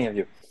know many of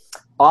you.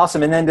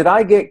 Awesome. And then did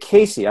I get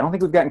Casey? I don't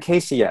think we've gotten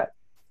Casey yet.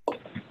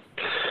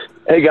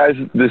 Hey guys,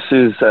 this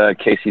is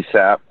Casey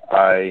Sapp.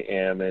 I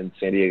am in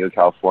San Diego,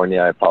 California.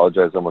 I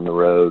apologize, I'm on the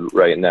road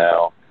right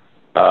now.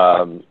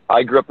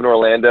 I grew up in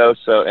Orlando,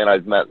 and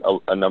I've met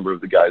a number of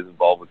the guys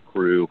involved with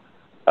Crew.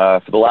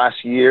 For the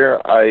last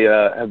year,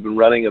 I have been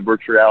running a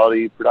virtual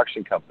reality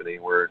production company.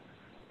 We're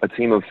a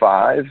team of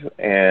 5,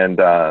 and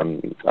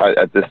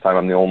at this time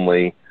I'm the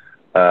only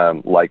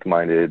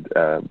like-minded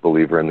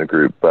believer in the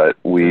group. But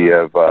we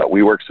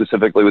work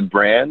specifically with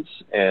brands,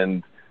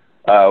 and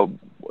some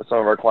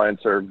of our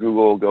clients are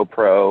Google,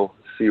 GoPro,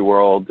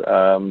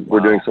 SeaWorld. We're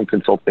doing some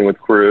consulting with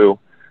Crew.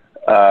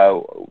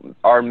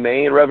 Our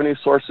main revenue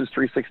source is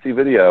 360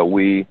 video.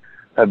 We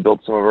have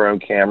built some of our own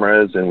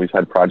cameras, and we've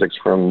had projects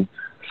from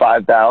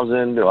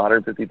 $5,000 to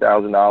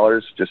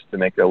 $150,000 just to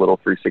make a little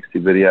 360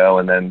 video.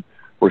 And then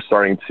we're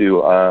starting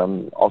to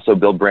also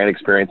build brand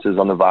experiences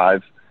on the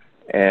Vive.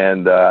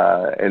 And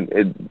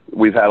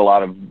we've had a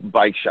lot of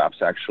bike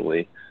shops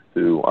actually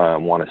who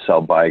want to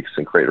sell bikes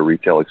and create a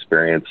retail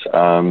experience.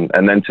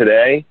 And then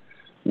today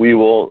we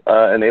will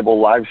enable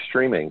live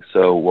streaming.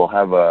 So we'll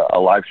have a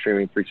live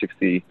streaming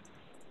 360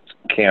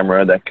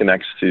 camera that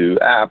connects to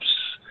apps,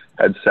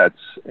 headsets,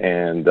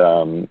 and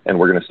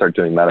we're going to start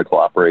doing medical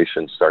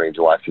operations starting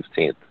July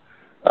 15th.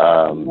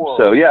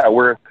 So yeah,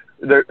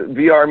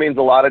 VR means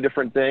a lot of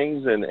different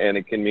things, and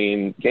it can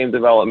mean game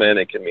development,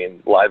 it can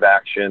mean live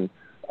action.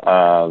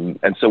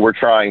 And so we're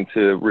trying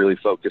to really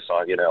focus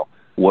on, you know,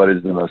 what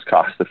is the most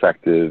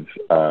cost-effective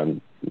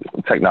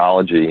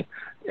technology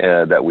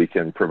that we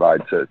can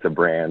provide to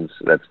brands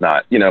that's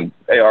not, you know,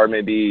 AR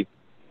maybe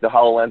the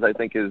HoloLens I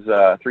think is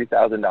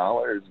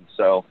 $3,000.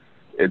 So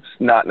it's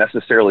not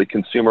necessarily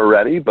consumer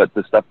ready, but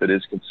the stuff that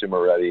is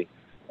consumer ready,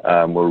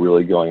 we're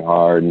really going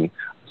hard. And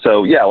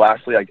so, yeah,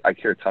 lastly, I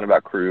care a ton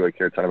about Crew. I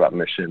care a ton about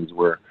missions.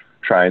 We're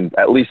trying,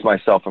 at least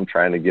myself, I'm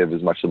trying to give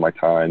as much of my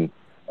time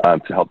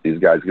to help these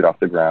guys get off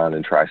the ground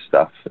and try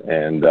stuff.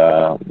 And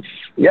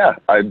yeah,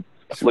 I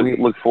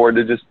look forward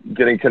to just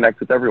getting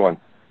connected with everyone.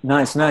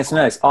 Nice, nice,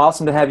 nice.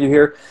 Awesome to have you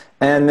here.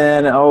 And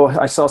then, oh,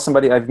 I saw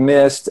somebody I've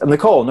missed.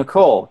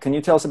 Nicole, can you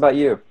tell us about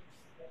you?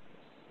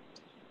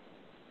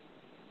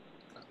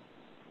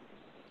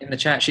 In the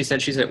chat, she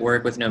said she's at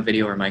work with no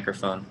video or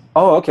microphone.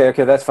 Oh, okay,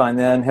 that's fine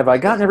then. Have I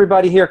gotten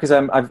everybody here? Because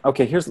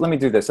okay. Let me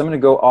do this. I'm going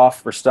to go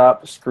off or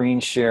stop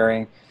screen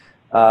sharing,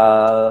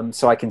 so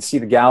I can see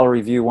the gallery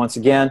view once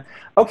again.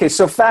 Okay,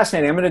 so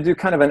fascinating. I'm going to do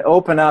kind of an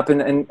open up,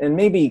 and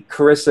maybe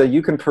Carissa,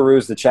 you can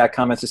peruse the chat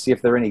comments to see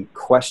if there are any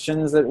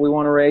questions that we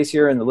want to raise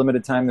here in the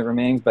limited time that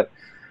remains. But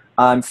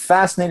I'm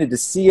fascinated to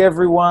see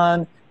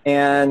everyone,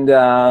 and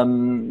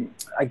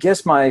I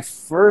guess my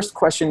first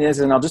question is,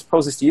 and I'll just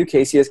pose this to you,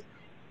 Casey, is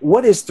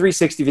what is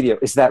 360 video?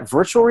 Is that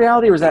virtual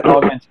reality or is that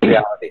augmented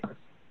reality?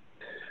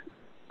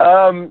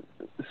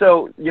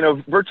 So, you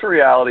know, virtual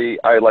reality,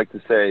 I like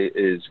to say,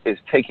 is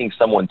taking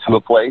someone to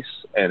a place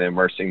and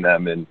immersing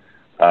them in,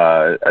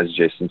 as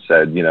Jason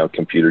said, you know,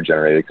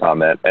 computer-generated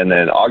comment. And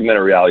then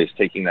augmented reality is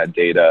taking that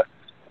data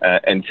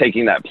and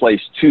taking that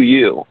place to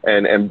you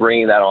and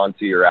bringing that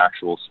onto your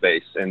actual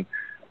space. And,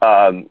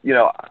 you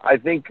know, I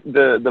think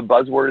the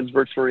buzzword is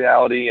virtual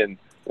reality, and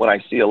when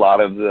I see a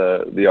lot of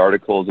the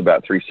articles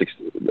about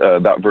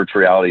about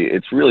virtual reality,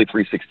 it's really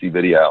 360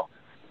 video.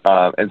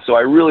 And so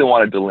I really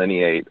want to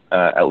delineate,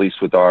 at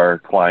least with our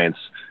clients,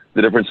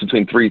 the difference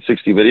between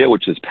 360 video,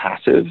 which is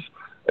passive.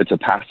 It's a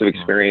passive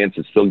experience.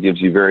 It still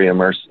gives you very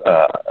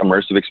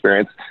immersive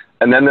experience.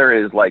 And then there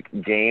is like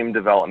game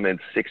development,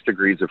 6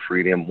 degrees of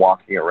freedom,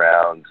 walking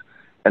around.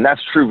 And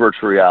that's true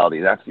virtual reality.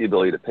 That's the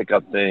ability to pick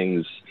up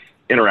things,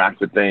 interact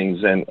with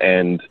things.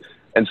 And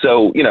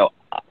so, you know,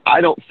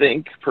 I don't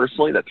think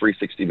personally that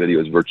 360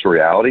 video is virtual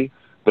reality,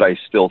 but I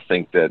still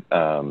think that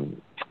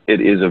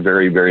it is a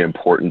very, very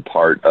important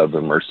part of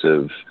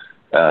immersive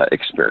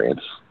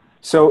experience.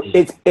 So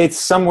it's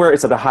somewhere,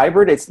 it's a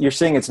hybrid. You're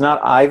saying it's not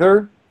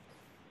either?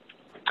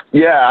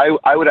 Yeah,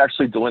 I would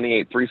actually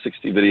delineate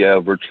 360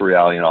 video, virtual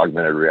reality, and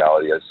augmented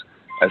reality as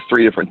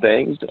three different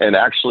things. And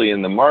actually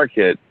in the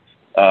market,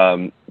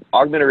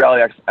 augmented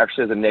reality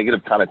actually has a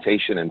negative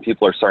connotation, and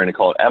people are starting to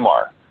call it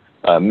MR,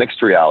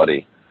 mixed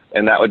reality.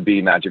 And that would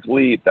be Magic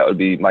Leap, that would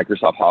be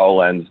Microsoft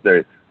HoloLens.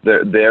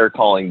 They're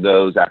calling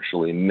those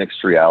actually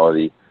mixed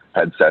reality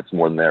headsets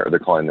more than they're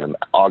calling them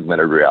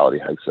augmented reality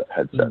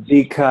headsets.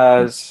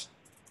 Because?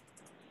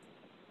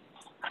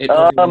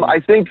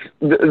 I think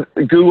the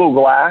Google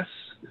Glass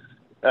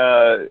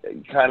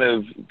kind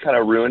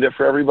of ruined it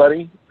for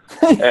everybody,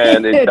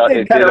 and it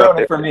kind of ruined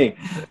it for me.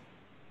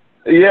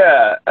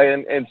 Yeah,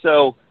 and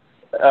so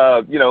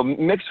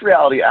mixed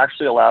reality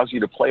actually allows you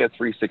to play a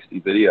 360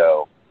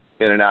 video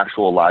in an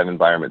actual live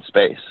environment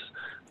space,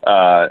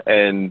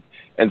 and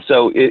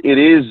so it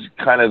is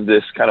kind of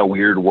this kind of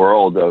weird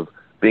world of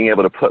being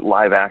able to put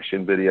live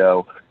action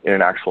video in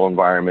an actual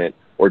environment,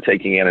 or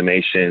taking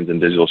animations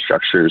and digital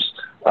structures,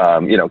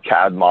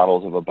 CAD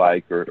models of a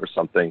bike or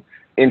something,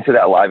 into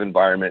that live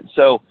environment.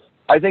 So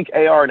I think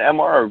AR and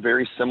MR are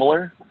very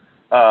similar.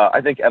 I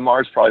think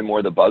MR is probably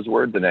more the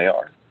buzzword than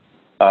AR.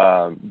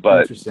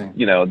 But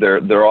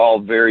they're all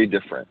very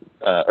different,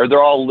 or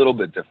they're all a little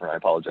bit different. I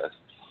apologize.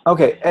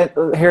 Okay,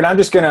 here, and I'm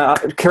just gonna,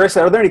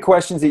 Carissa, are there any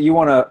questions that you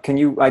wanna? Can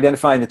you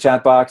identify in the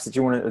chat box that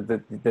you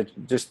wanna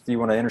you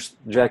wanna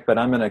interject? But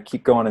I'm gonna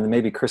keep going, and then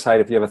maybe Chris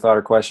Hyde, if you have a thought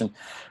or question,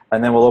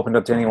 and then we'll open it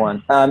up to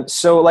anyone.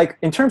 So, like,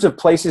 in terms of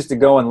places to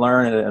go and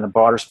learn in a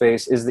broader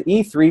space, is the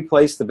E3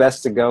 place the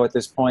best to go at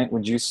this point?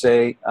 Would you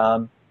say,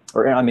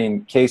 or I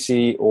mean,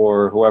 Casey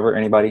or whoever,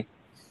 anybody?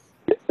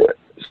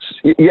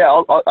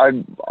 Yeah,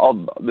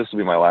 this will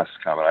be my last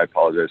comment. I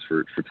apologize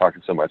for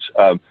talking so much.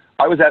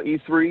 I was at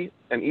E3,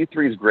 and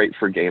E3 is great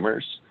for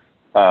gamers,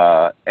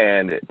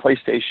 and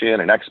PlayStation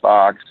and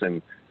Xbox,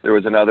 and there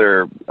was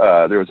there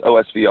was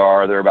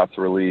OSVR they're about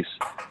to release.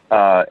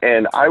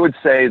 And I would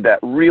say that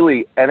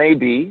really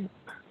NAB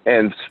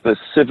and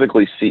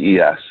specifically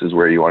CES is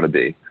where you want to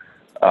be.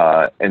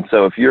 And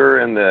so if you're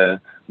in the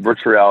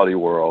virtual reality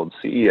world,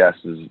 CES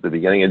is the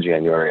beginning of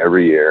January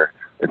every year.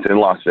 It's in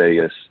Las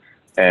Vegas.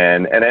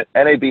 And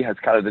NAB has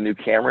kind of the new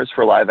cameras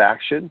for live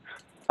action.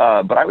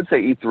 But I would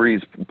say E3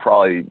 is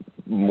probably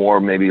more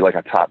maybe like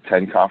a top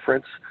 10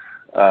 conference,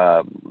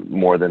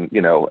 more than,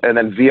 and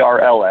then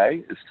VR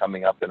LA is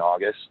coming up in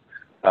August.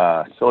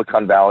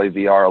 Silicon Valley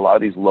VR, a lot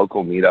of these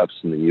local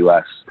meetups in the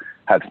US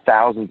have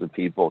thousands of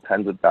people,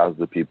 tens of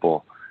thousands of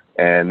people,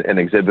 and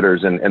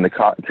exhibitors, and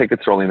the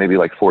tickets are only maybe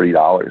like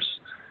 $40.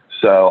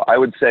 So I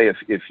would say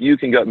if you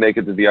can go make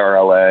it to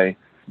VR LA,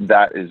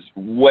 that is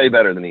way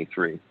better than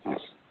E3.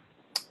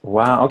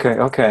 Wow.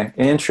 Okay.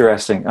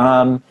 Interesting.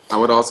 I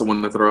would also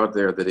want to throw out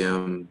there that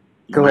you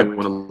might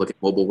want to look at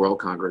Mobile World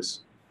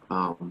Congress.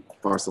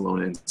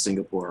 Barcelona and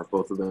Singapore,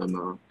 both of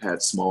them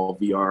had small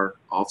VR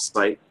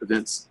off-site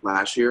events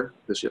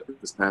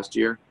this past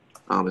year.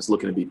 It's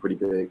looking to be pretty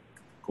big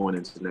going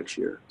into next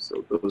year.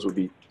 So those would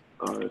be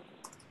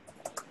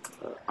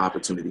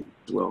opportunities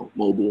as well.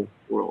 Mobile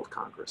World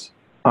Congress.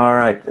 All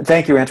right.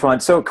 Thank you,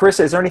 Antoine. So, Carissa,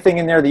 is there anything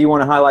in there that you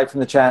want to highlight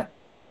from the chat?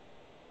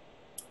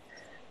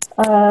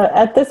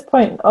 At this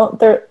point,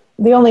 the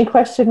only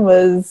question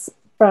was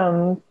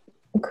from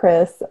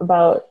Chris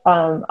about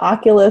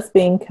Oculus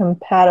being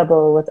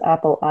compatible with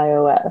Apple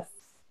iOS.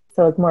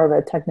 So it's more of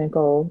a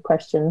technical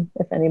question,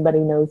 if anybody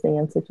knows the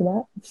answer to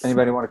that.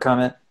 Anybody want to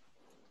comment?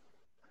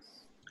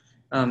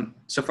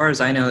 So far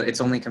as I know,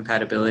 its only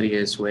compatibility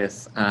is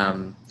with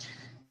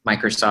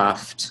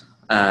Microsoft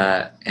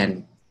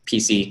and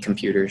PC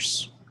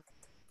computers.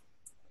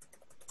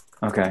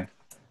 Okay.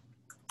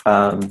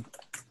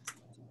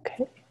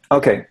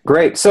 Okay,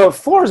 great. So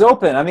floor is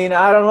open. I mean,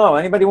 I don't know.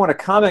 Anybody want to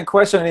comment,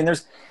 question? I mean,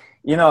 there's,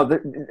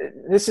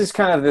 this is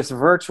kind of this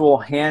virtual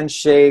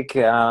handshake.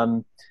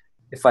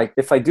 If I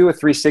do a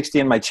 360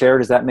 in my chair,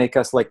 does that make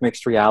us like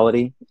mixed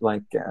reality?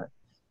 Like,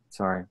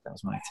 sorry, that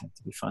was my attempt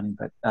to be funny.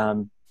 But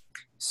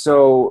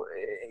so,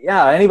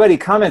 yeah. Anybody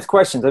comments,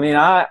 questions? I mean,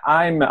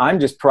 I'm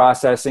just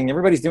processing.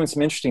 Everybody's doing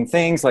some interesting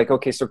things. Like,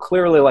 okay, so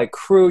clearly, like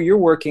Crew, you're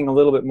working a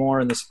little bit more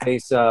in the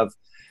space of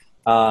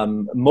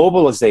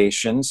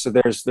mobilization. So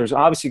there's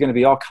obviously going to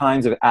be all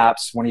kinds of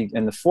apps when you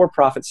in the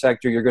for-profit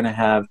sector. You're going to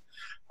have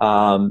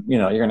you're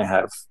going to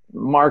have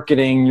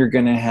marketing, you're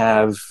going to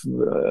have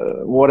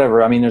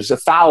whatever. I mean, there's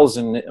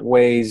 1,000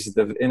 ways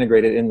to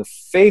integrate it in the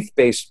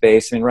faith-based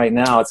space. I mean, right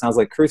now it sounds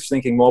like Chris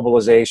thinking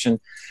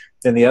mobilization.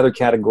 Then the other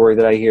category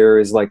that I hear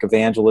is like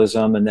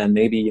evangelism, and then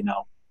maybe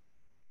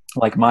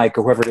like Mike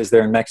or whoever it is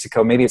there in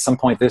Mexico, maybe at some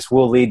point this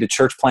will lead to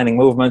church planting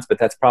movements, but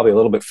that's probably a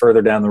little bit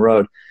further down the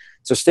road.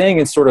 So staying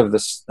in sort of the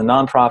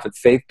nonprofit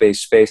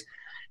faith-based space,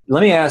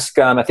 let me ask,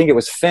 I think it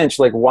was Finch,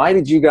 like, why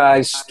did you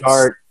guys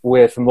start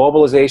with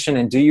mobilization,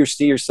 and do you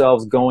see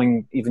yourselves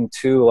going even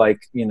to like,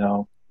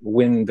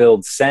 win,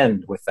 build,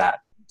 send with that?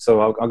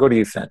 So I'll go to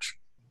you, Finch.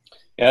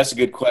 Yeah, that's a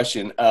good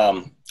question.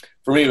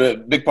 For me, a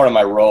big part of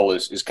my role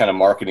is kind of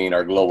marketing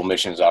our global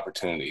missions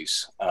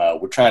opportunities.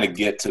 We're trying to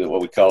get to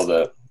what we call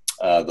the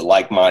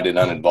like-minded,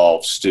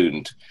 uninvolved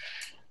student.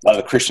 lot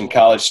of the Christian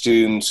college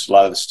students, a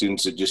lot of the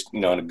students that just,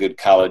 in a good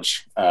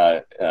college,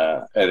 at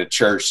a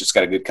church that's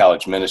got a good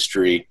college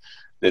ministry,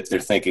 that they're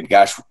thinking,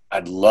 gosh,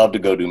 I'd love to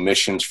go do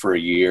missions for a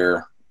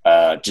year.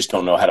 Just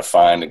don't know how to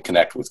find and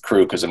connect with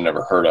Cru because I've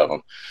never heard of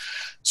them.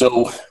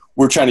 So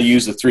we're trying to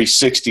use the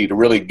 360 to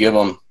really give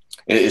them,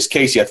 as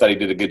Casey, I thought he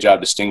did a good job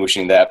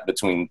distinguishing that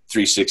between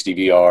 360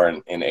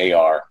 VR and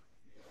AR,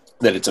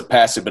 that it's a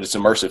passive, but it's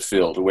immersive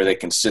field where they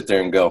can sit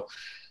there and go,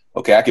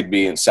 okay, I could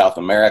be in South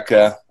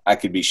America. I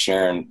could be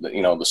sharing,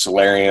 the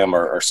solarium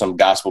or some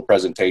gospel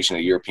presentation at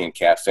a European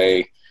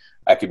cafe.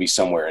 I could be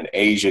somewhere in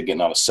Asia,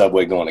 getting on a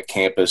subway, going to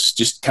campus,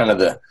 just kind of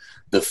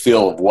the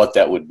feel of what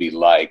that would be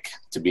like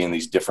to be in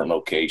these different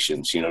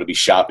locations, to be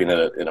shopping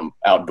at an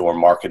outdoor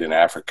market in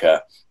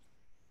Africa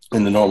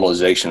and the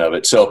normalization of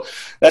it. So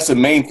that's the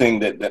main thing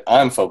that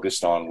I'm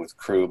focused on with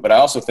Cru. But I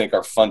also think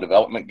our fund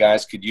development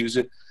guys could use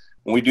it.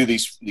 When we do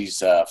these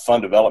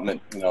fund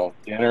development,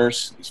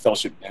 dinners, these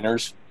fellowship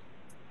dinners,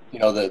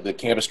 the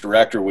campus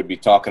director would be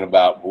talking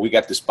about, well, we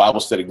got this Bible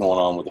study going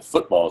on with a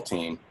football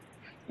team.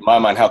 In my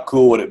mind, how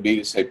cool would it be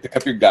to say, pick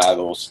up your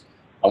goggles.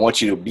 I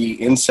want you to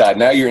be inside.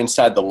 Now you're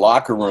inside the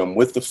locker room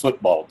with the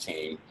football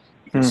team.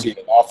 You can see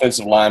the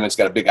offensive lineman's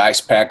got a big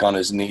ice pack on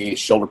his knee, his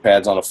shoulder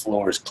pads on the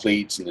floor, his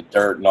cleats and the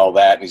dirt and all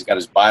that, and he's got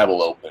his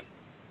Bible open.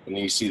 And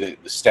then you see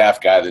the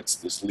staff guy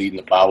that's leading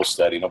the Bible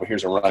study, and over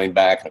here's a running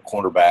back and a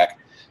cornerback.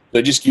 So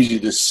it just gives you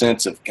this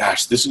sense of,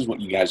 gosh, this is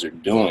what you guys are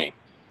doing.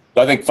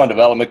 So I think fund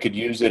development could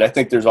use it. I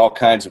think there's all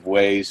kinds of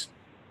ways.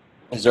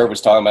 As Irv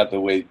was talking about, the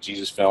way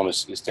Jesus Film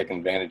is taking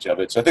advantage of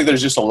it. So I think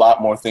there's just a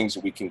lot more things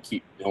that we can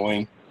keep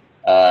doing.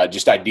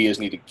 Just ideas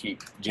need to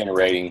keep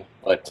generating.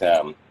 But,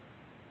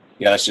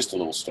 that's just a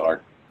little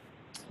start.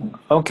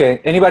 Okay.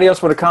 Anybody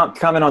else want to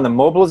comment on the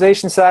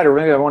mobilization side? Or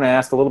maybe I want to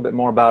ask a little bit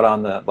more about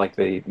on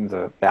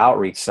the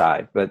outreach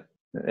side. But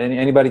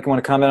anybody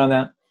want to comment on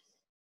that?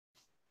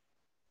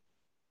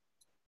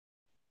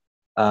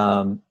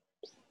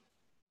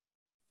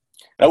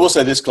 I will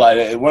say this,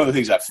 Clyde. One of the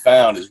things I've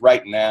found is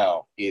right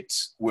now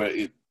it's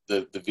where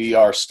the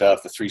VR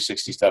stuff, the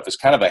 360 stuff, is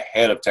kind of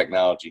ahead of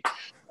technology.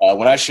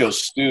 When I show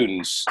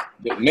students,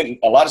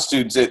 a lot of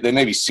students, they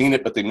maybe seen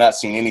it, but they've not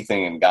seen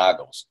anything in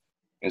goggles.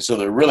 And so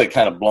they're really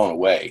kind of blown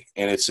away.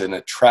 And it's an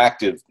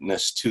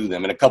attractiveness to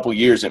them. In a couple of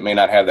years, it may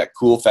not have that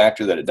cool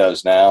factor that it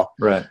does now.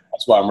 Right.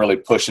 That's why I'm really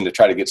pushing to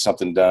try to get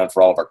something done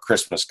for all of our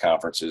Christmas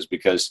conferences,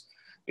 because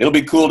it'll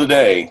be cool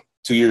today.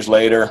 2 years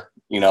later,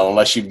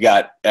 unless you've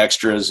got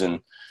extras and,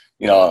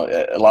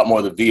 a lot more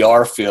of the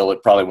VR feel,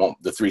 it probably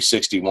won't, the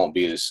 360 won't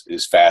be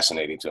as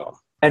fascinating to them.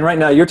 And right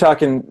now you're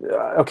talking,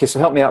 okay, so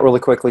help me out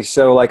really quickly.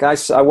 So like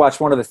I watched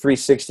one of the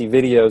 360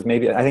 videos,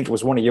 maybe, I think it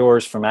was one of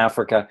yours from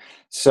Africa.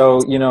 So,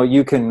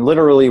 you can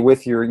literally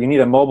you need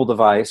a mobile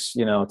device,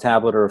 a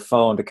tablet or a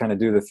phone to kind of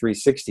do the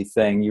 360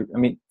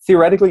 thing.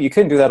 Theoretically you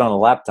couldn't do that on a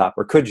laptop,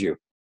 or could you?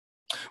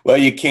 Well,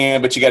 you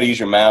can, but you got to use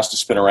your mouse to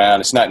spin around.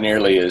 It's not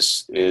nearly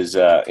as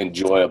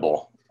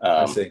enjoyable.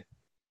 I see.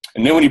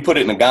 And then when you put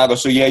it in a goggle,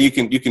 so yeah, you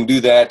can do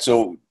that.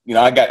 So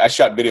I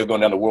shot video going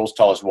down the world's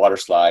tallest water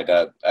slide.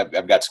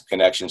 I've got some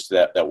connections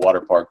to that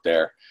water park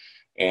there,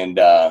 and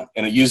I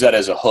use that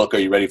as a hook. Are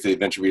you ready for the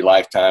adventure of your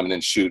lifetime? And then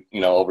shoot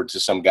over to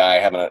some guy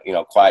having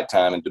a quiet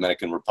time in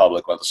Dominican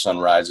Republic while the sun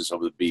rises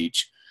over the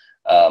beach.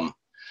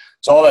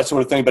 So all that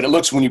sort of thing. But it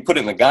looks, when you put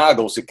it in the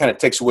goggles, it kind of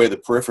takes away the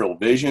peripheral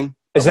vision.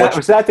 Was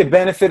that the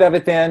benefit of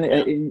it then?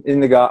 Yeah. In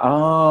the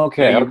oh,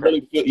 okay.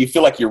 Yeah, you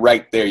feel like you're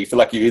right there. You feel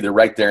like you're either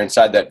right there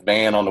inside that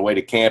van on the way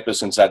to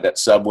campus, inside that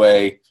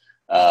subway,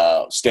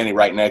 standing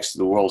right next to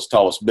the world's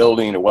tallest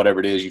building, or whatever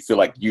it is. You feel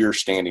like you're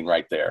standing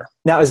right there.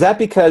 Now, is that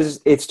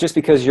because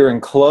you're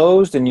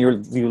enclosed and you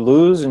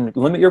lose and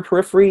limit your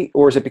periphery,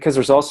 or is it because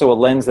there's also a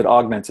lens that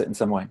augments it in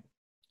some way?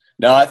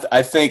 No,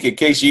 I think, in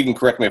case you can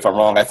correct me if I'm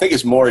wrong, I think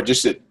it's more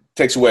just it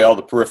takes away all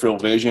the peripheral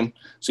vision,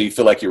 so you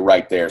feel like you're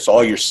right there. So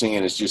all you're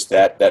seeing is just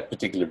that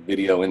particular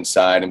video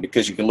inside, and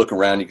because you can look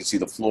around, you can see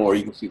the floor,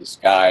 you can see the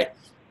sky,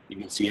 you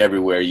can see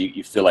everywhere.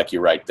 You feel like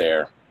you're right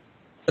there.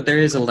 But there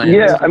is a lens.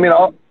 Yeah,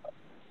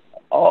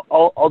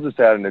 I'll just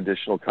add an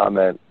additional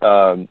comment.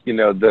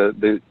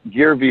 The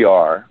Gear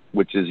VR,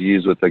 which is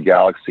used with the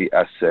Galaxy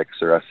S6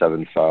 or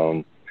S7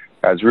 phone,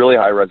 has really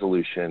high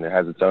resolution. It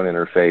has its own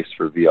interface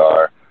for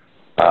VR,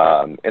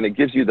 and it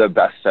gives you the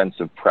best sense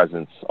of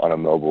presence on a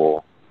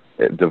mobile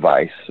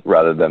device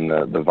rather than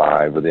the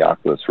Vive or the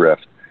Oculus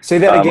Rift. Say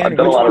that again. I've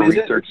done a lot of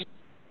research.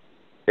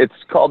 It's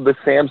called the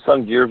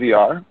Samsung Gear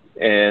VR,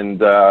 and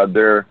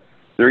they're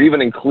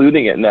even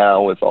including it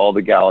now with all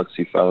the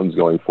Galaxy phones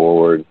going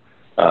forward.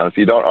 If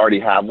you don't already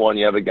have one,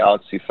 you have a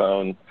Galaxy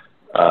phone,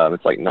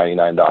 it's like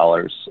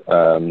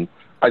 $99.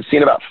 I've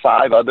seen about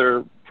 5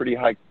 other pretty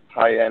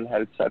high-end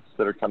headsets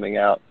that are coming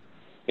out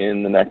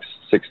in the next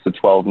 6 to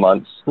 12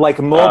 months. Like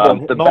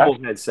mobile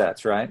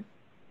headsets, right?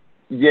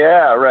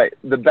 Yeah, right.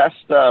 The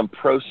best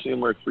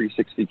prosumer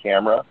 360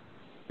 camera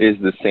is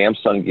the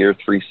Samsung Gear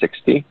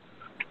 360.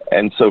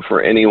 And so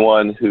for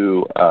anyone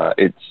who,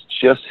 it's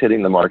just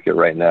hitting the market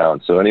right now.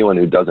 And so anyone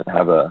who doesn't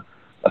have a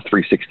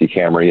 360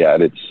 camera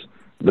yet, it's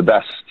the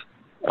best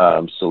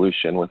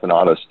solution with an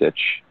auto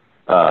stitch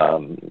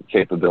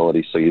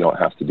capability, so you don't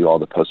have to do all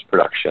the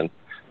post-production.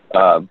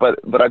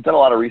 But I've done a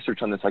lot of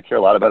research on this. I care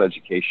a lot about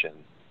education,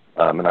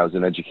 and I was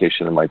in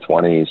education in my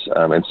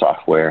 20s in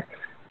software.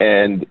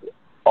 And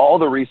all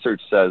the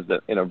research says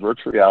that in a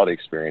virtual reality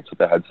experience with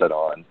the headset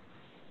on,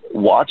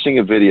 watching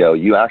a video,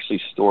 you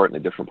actually store it in a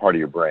different part of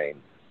your brain.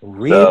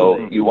 Really?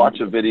 So you watch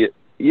a video,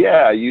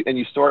 yeah, and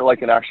you store it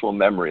like an actual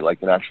memory,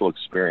 like an actual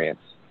experience.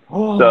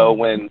 Oh. So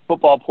when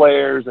football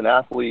players and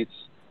athletes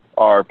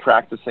are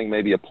practicing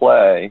maybe a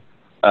play,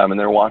 and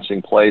they're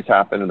watching plays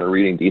happen and they're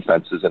reading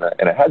defenses in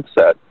a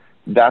headset,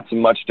 that's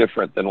much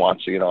different than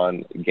watching it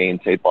on game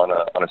tape on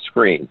a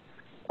screen.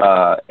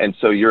 And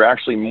so you're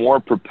actually more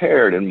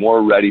prepared and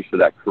more ready for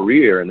that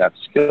career and that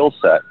skill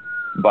set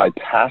by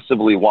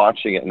passively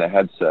watching it in a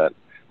headset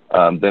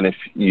than if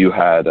you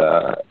had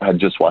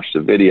just watched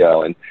a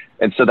video.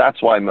 And so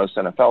that's why most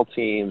NFL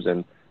teams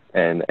and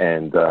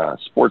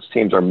sports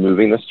teams are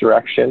moving this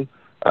direction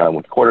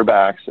with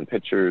quarterbacks and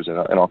pitchers and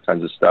all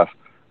kinds of stuff.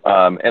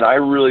 And I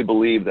really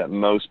believe that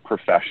most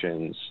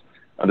professions,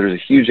 there's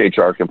a huge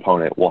HR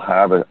component, will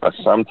have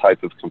some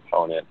type of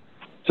component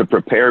to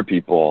prepare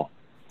people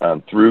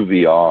through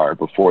VR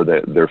before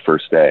their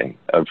first day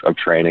of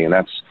training. And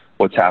that's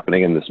what's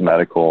happening in this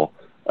medical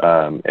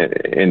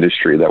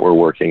industry that we're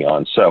working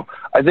on. So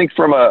I think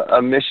from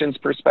a missions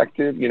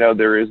perspective,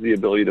 there is the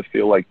ability to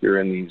feel like you're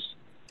in these,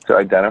 to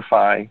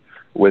identify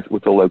with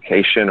a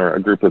location or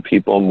a group of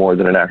people more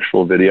than an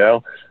actual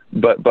video.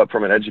 But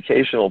from an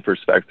educational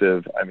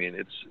perspective, I mean,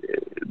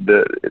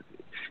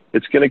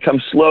 it's going to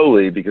come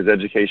slowly because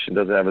education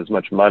doesn't have as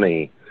much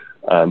money,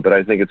 but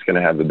I think it's going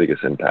to have the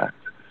biggest impact.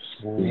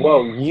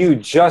 Whoa, you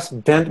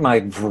just bent my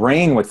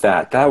brain with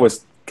that.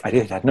 I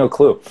had no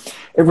clue.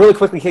 Really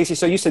quickly, Casey,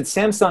 so you said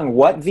Samsung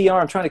what VR?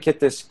 I'm trying to get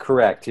this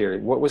correct here.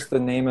 What was the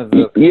name of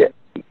the...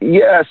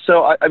 Yeah.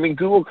 So, I mean,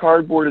 Google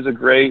Cardboard is a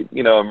great,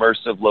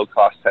 immersive,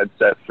 low-cost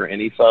headset for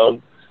any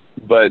phone.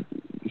 But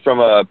from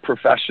a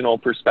professional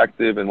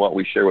perspective and what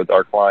we share with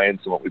our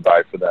clients and what we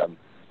buy for them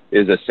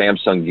is a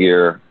Samsung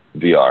Gear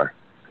VR.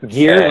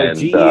 Gear, like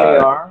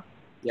G-E-A-R?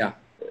 Yeah.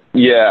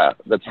 Yeah,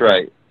 that's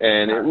right.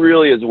 And it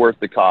really is worth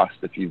the cost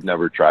if you've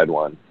never tried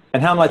one.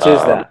 And how much is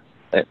that?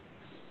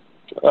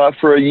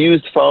 For a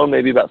used phone,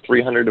 maybe about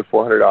 $300 to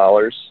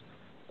 $400.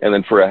 And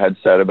then for a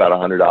headset, about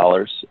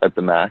 $100 at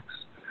the max.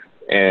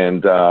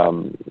 And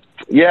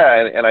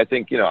and I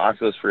think,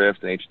 Oculus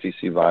Rift and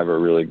HTC Vive are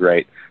really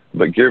great.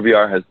 But Gear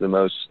VR has the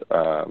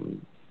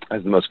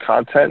most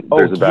content.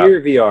 There's about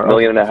Gear VR.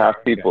 1.5 million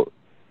people.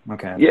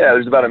 Okay. Yeah,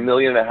 there's about 1.5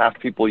 million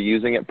people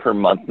using it per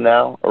month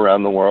now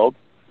around the world,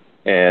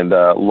 and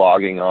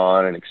logging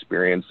on and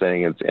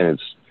experiencing it, and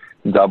it's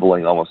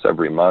doubling almost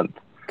every month.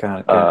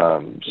 Got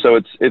it.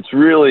 So it's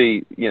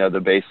really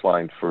the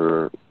baseline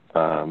for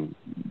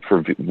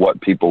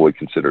what people would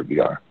consider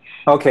VR.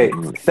 Okay,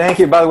 thank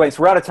you. By the way,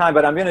 so we're out of time,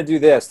 but I'm going to do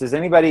this. Does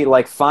anybody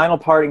final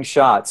parting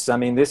shots? I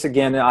mean, this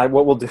again,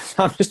 what we'll do,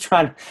 I'm just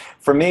trying,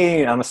 for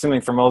me, I'm assuming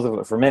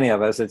for many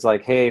of us, it's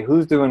like, hey,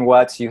 who's doing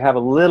what? So you have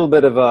a little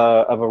bit of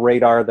a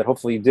radar that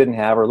hopefully you didn't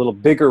have, or a little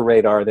bigger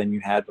radar than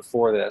you had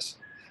before this.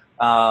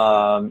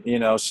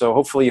 So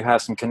hopefully you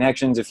have some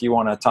connections if you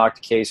want to talk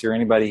to Casey or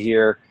anybody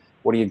here.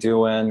 What are you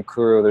doing,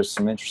 crew? There's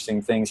some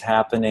interesting things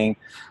happening.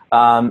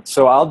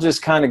 So I'll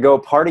just kind of go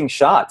parting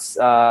shots.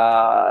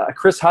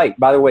 Chris Height,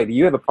 by the way, do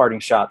you have a parting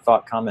shot,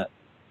 thought, comment?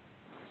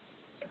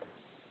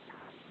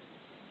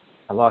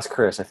 I lost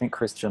Chris. I think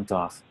Chris jumped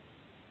off.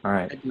 All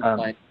right.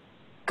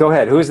 Go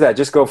ahead. Who is that?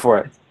 Just go for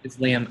it. It's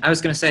Liam. I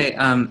was going to say,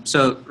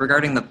 so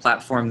regarding the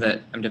platform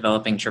that I'm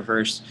developing,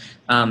 Traverse,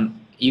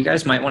 you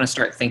guys might want to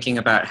start thinking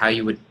about how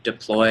you would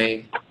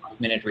deploy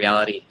augmented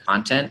reality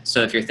content.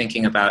 So if you're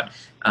thinking about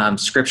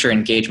scripture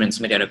engagement,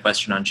 somebody had a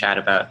question on chat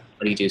about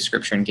what do you do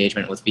scripture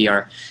engagement with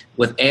VR.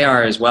 With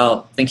AR as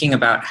well, thinking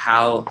about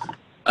how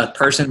a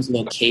person's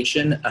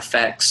location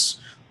affects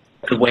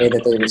the way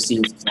that they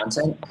receive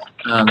content.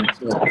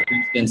 So for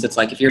instance, it's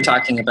like if you're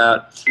talking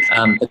about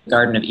the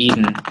Garden of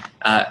Eden,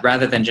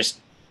 rather than just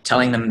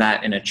telling them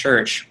that in a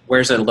church,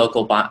 where's a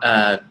local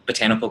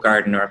botanical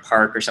garden or a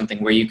park or something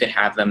where you could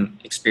have them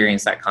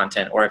experience that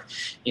content? Or if,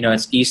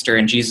 it's Easter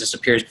and Jesus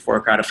appears before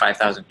a crowd of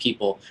 5,000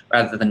 people,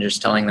 rather than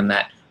just telling them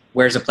that,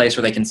 where's a place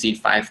where they can seat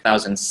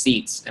 5,000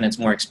 seats, and it's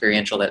more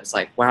experiential, that it's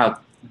like, wow,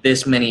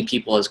 this many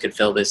people as could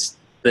fill this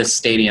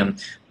stadium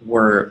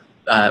were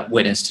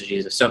witness to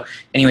Jesus. So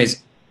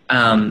anyways,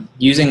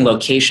 using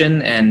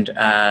location and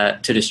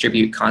to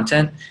distribute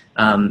content,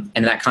 and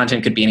that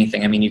content could be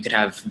anything. I mean, you could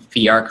have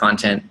VR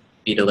content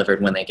be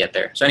delivered when they get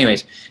there. So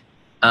anyways,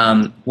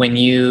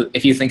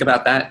 if you think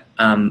about that,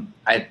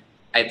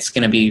 it's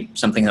going to be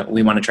something that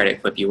we want to try to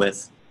equip you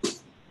with.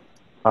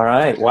 All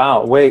right.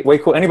 Wow. Way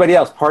cool. Anybody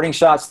else? Parting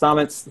shots,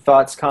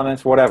 thoughts,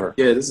 comments, whatever.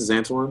 Yeah, this is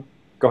Antoine.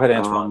 Go ahead,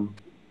 Antoine.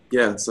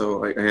 Yeah,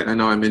 so I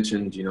know I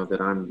mentioned,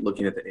 that I'm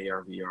looking at the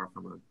AR, VR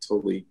from a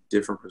totally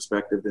different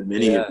perspective than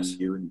many of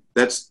you, and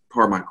that's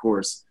part of my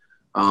course.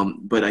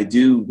 But I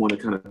do want to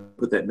kind of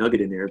put that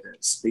nugget in there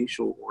that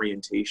spatial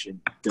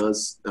orientation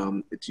does,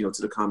 to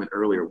the comment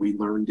earlier, we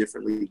learn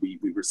differently,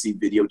 we receive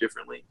video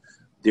differently.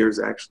 There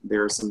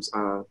are some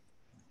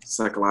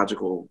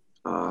psychological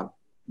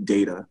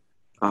data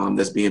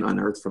that's being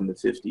unearthed from the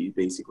 50s,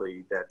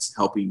 basically, that's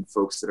helping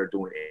folks that are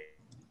doing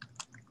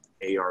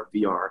AR,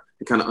 VR,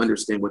 to kind of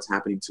understand what's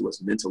happening to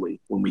us mentally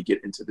when we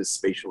get into this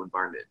spatial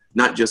environment.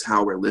 Not just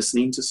how we're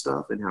listening to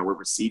stuff and how we're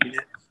receiving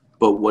it,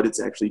 but what it's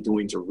actually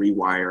doing to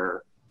rewire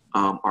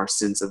our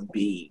sense of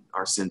being,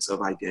 our sense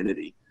of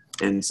identity.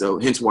 And so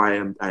hence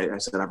why I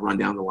said I've run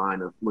down the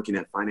line of looking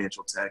at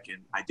financial tech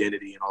and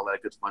identity and all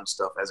that good fun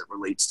stuff as it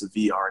relates to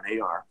VR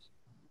and AR.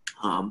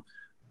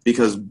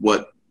 Because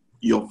what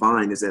you'll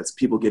find is that as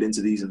people get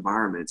into these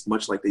environments,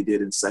 much like they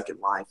did in Second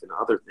Life and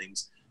other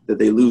things, that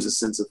they lose a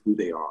sense of who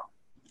they are.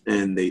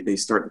 And they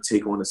start to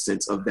take on a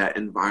sense of that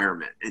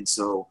environment. And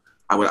so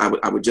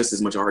I would just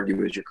as much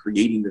argue as you're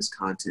creating this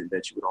content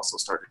that you would also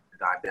start to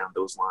dive down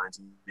those lines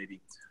and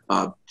maybe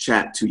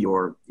chat to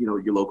your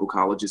local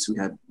colleges who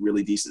have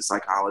really decent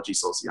psychology,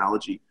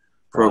 sociology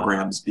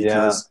programs,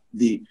 because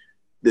the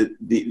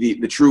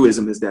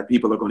truism is that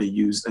people are going to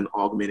use an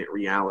augmented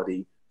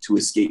reality to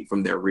escape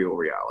from their real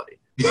reality.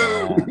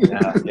 Yeah.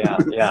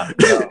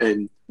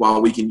 And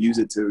while we can use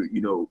it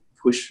to,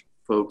 push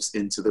folks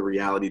into the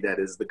reality that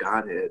is the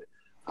Godhead,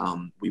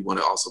 we want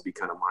to also be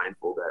kind of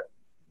mindful that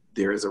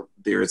there is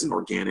an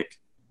organic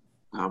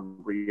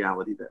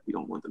reality that we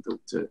don't want them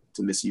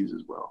to misuse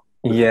as well.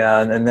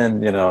 Yeah, and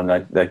then and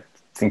I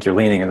think you're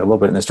leaning a little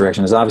bit in this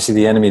direction. Is obviously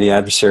the enemy, the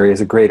adversary,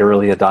 is a great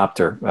early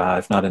adopter,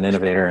 if not an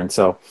innovator, and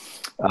so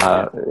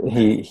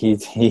he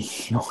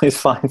always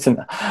finds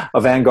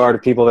a vanguard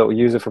of people that will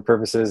use it for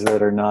purposes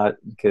that are not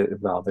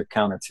they're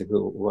counter to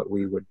what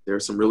we would.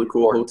 There's some really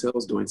cool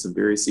hotels doing some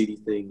very seedy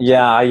things.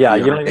 Yeah.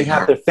 You don't even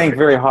have to think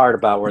very hard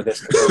about where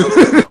this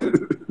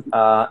could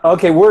go.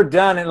 Okay, we're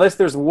done. Unless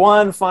there's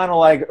one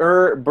final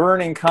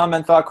burning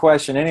comment, thought,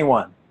 question.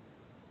 Anyone?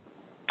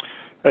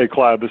 Hey,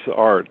 Clyde, this is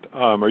Art.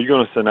 Are you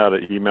going to send out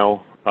an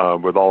email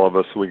with all of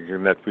us so we can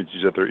connect with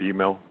each other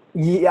email?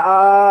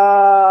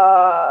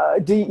 Yeah.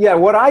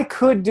 What I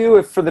could do,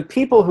 if for the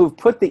people who've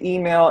put the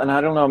email, and I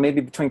don't know,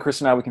 maybe between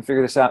Chris and I we can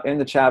figure this out in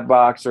the chat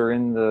box or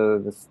in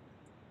the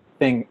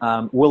thing,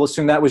 we'll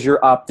assume that was your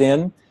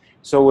opt-in.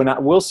 So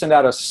we'll send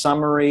out a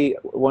summary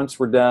once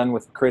we're done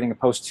with creating a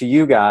post to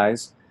you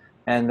guys,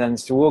 and then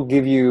so we'll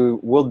give you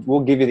the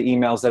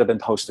emails that have been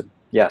posted.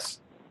 Yes.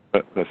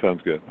 That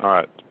sounds good. All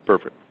right,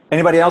 perfect.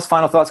 Anybody else?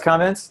 Final thoughts,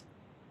 comments?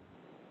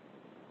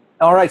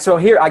 All right, so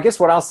here, I guess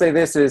what I'll say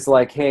this is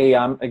hey,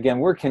 again,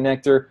 we're a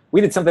connector.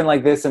 We did something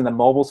like this in the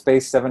mobile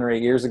space 7 or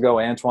 8 years ago.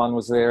 Antoine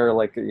was there,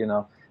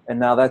 and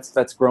now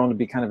that's grown to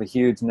be kind of a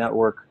huge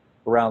network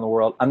around the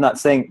world. I'm not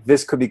saying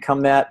this could become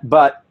that,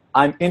 but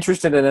I'm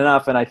interested in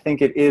enough, and I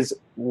think it is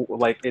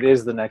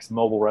the next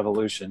mobile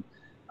revolution.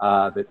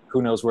 That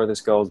who knows where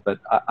this goes, but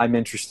I'm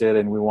interested,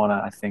 and we want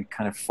to, I think,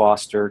 kind of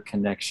foster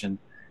connection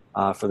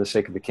for the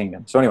sake of the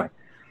kingdom. So anyway.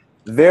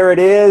 There it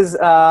is.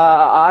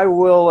 I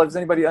will. Is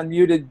anybody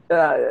unmuted?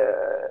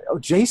 Oh,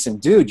 Jason,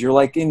 dude, you're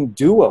like in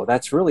duo.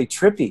 That's really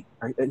trippy.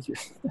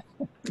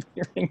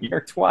 You're in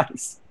here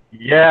twice.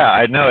 Yeah,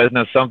 I know. Isn't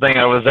it something?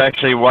 I was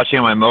actually watching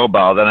on my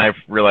mobile. Then I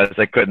realized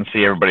I couldn't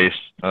see everybody's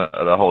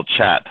the whole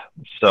chat.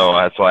 So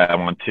that's why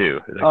I'm on too.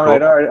 All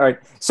right.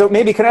 So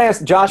maybe could I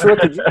ask Joshua?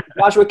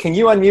 Joshua, can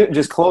you unmute and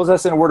just close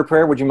us in a word of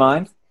prayer? Would you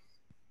mind?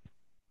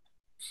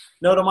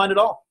 No, don't mind at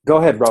all. Go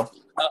ahead, bro.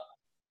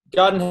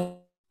 God in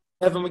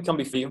heaven, we come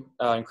before you,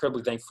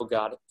 incredibly thankful,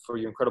 God, for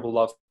your incredible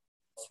love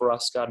for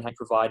us, God, and how you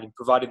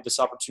provided this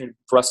opportunity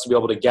for us to be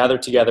able to gather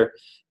together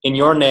in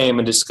your name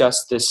and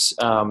discuss this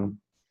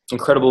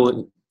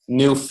incredible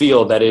new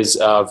field that is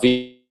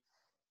VR.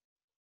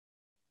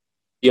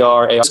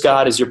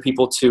 God, as your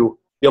people to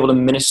be able to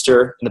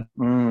minister in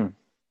the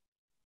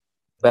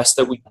best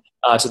that we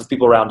to the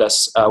people around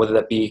us, whether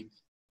that be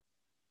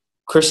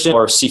Christian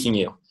or seeking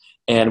you.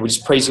 And we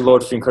just praise you,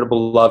 Lord, for your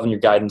incredible love and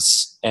your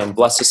guidance, and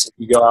bless us as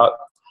we go out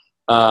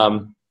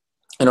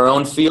in our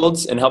own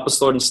fields, and help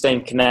us, Lord, in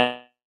staying connected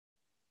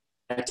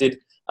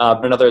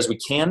one another as we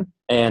can,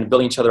 and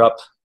building each other up.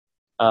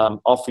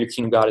 All for your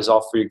kingdom, God, is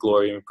all for your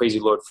glory. And we praise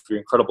you, Lord, for your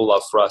incredible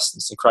love for us.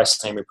 It's in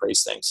Christ's name we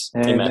praise things.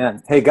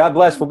 Amen. Hey, God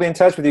bless. We'll be in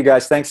touch with you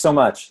guys. Thanks so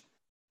much.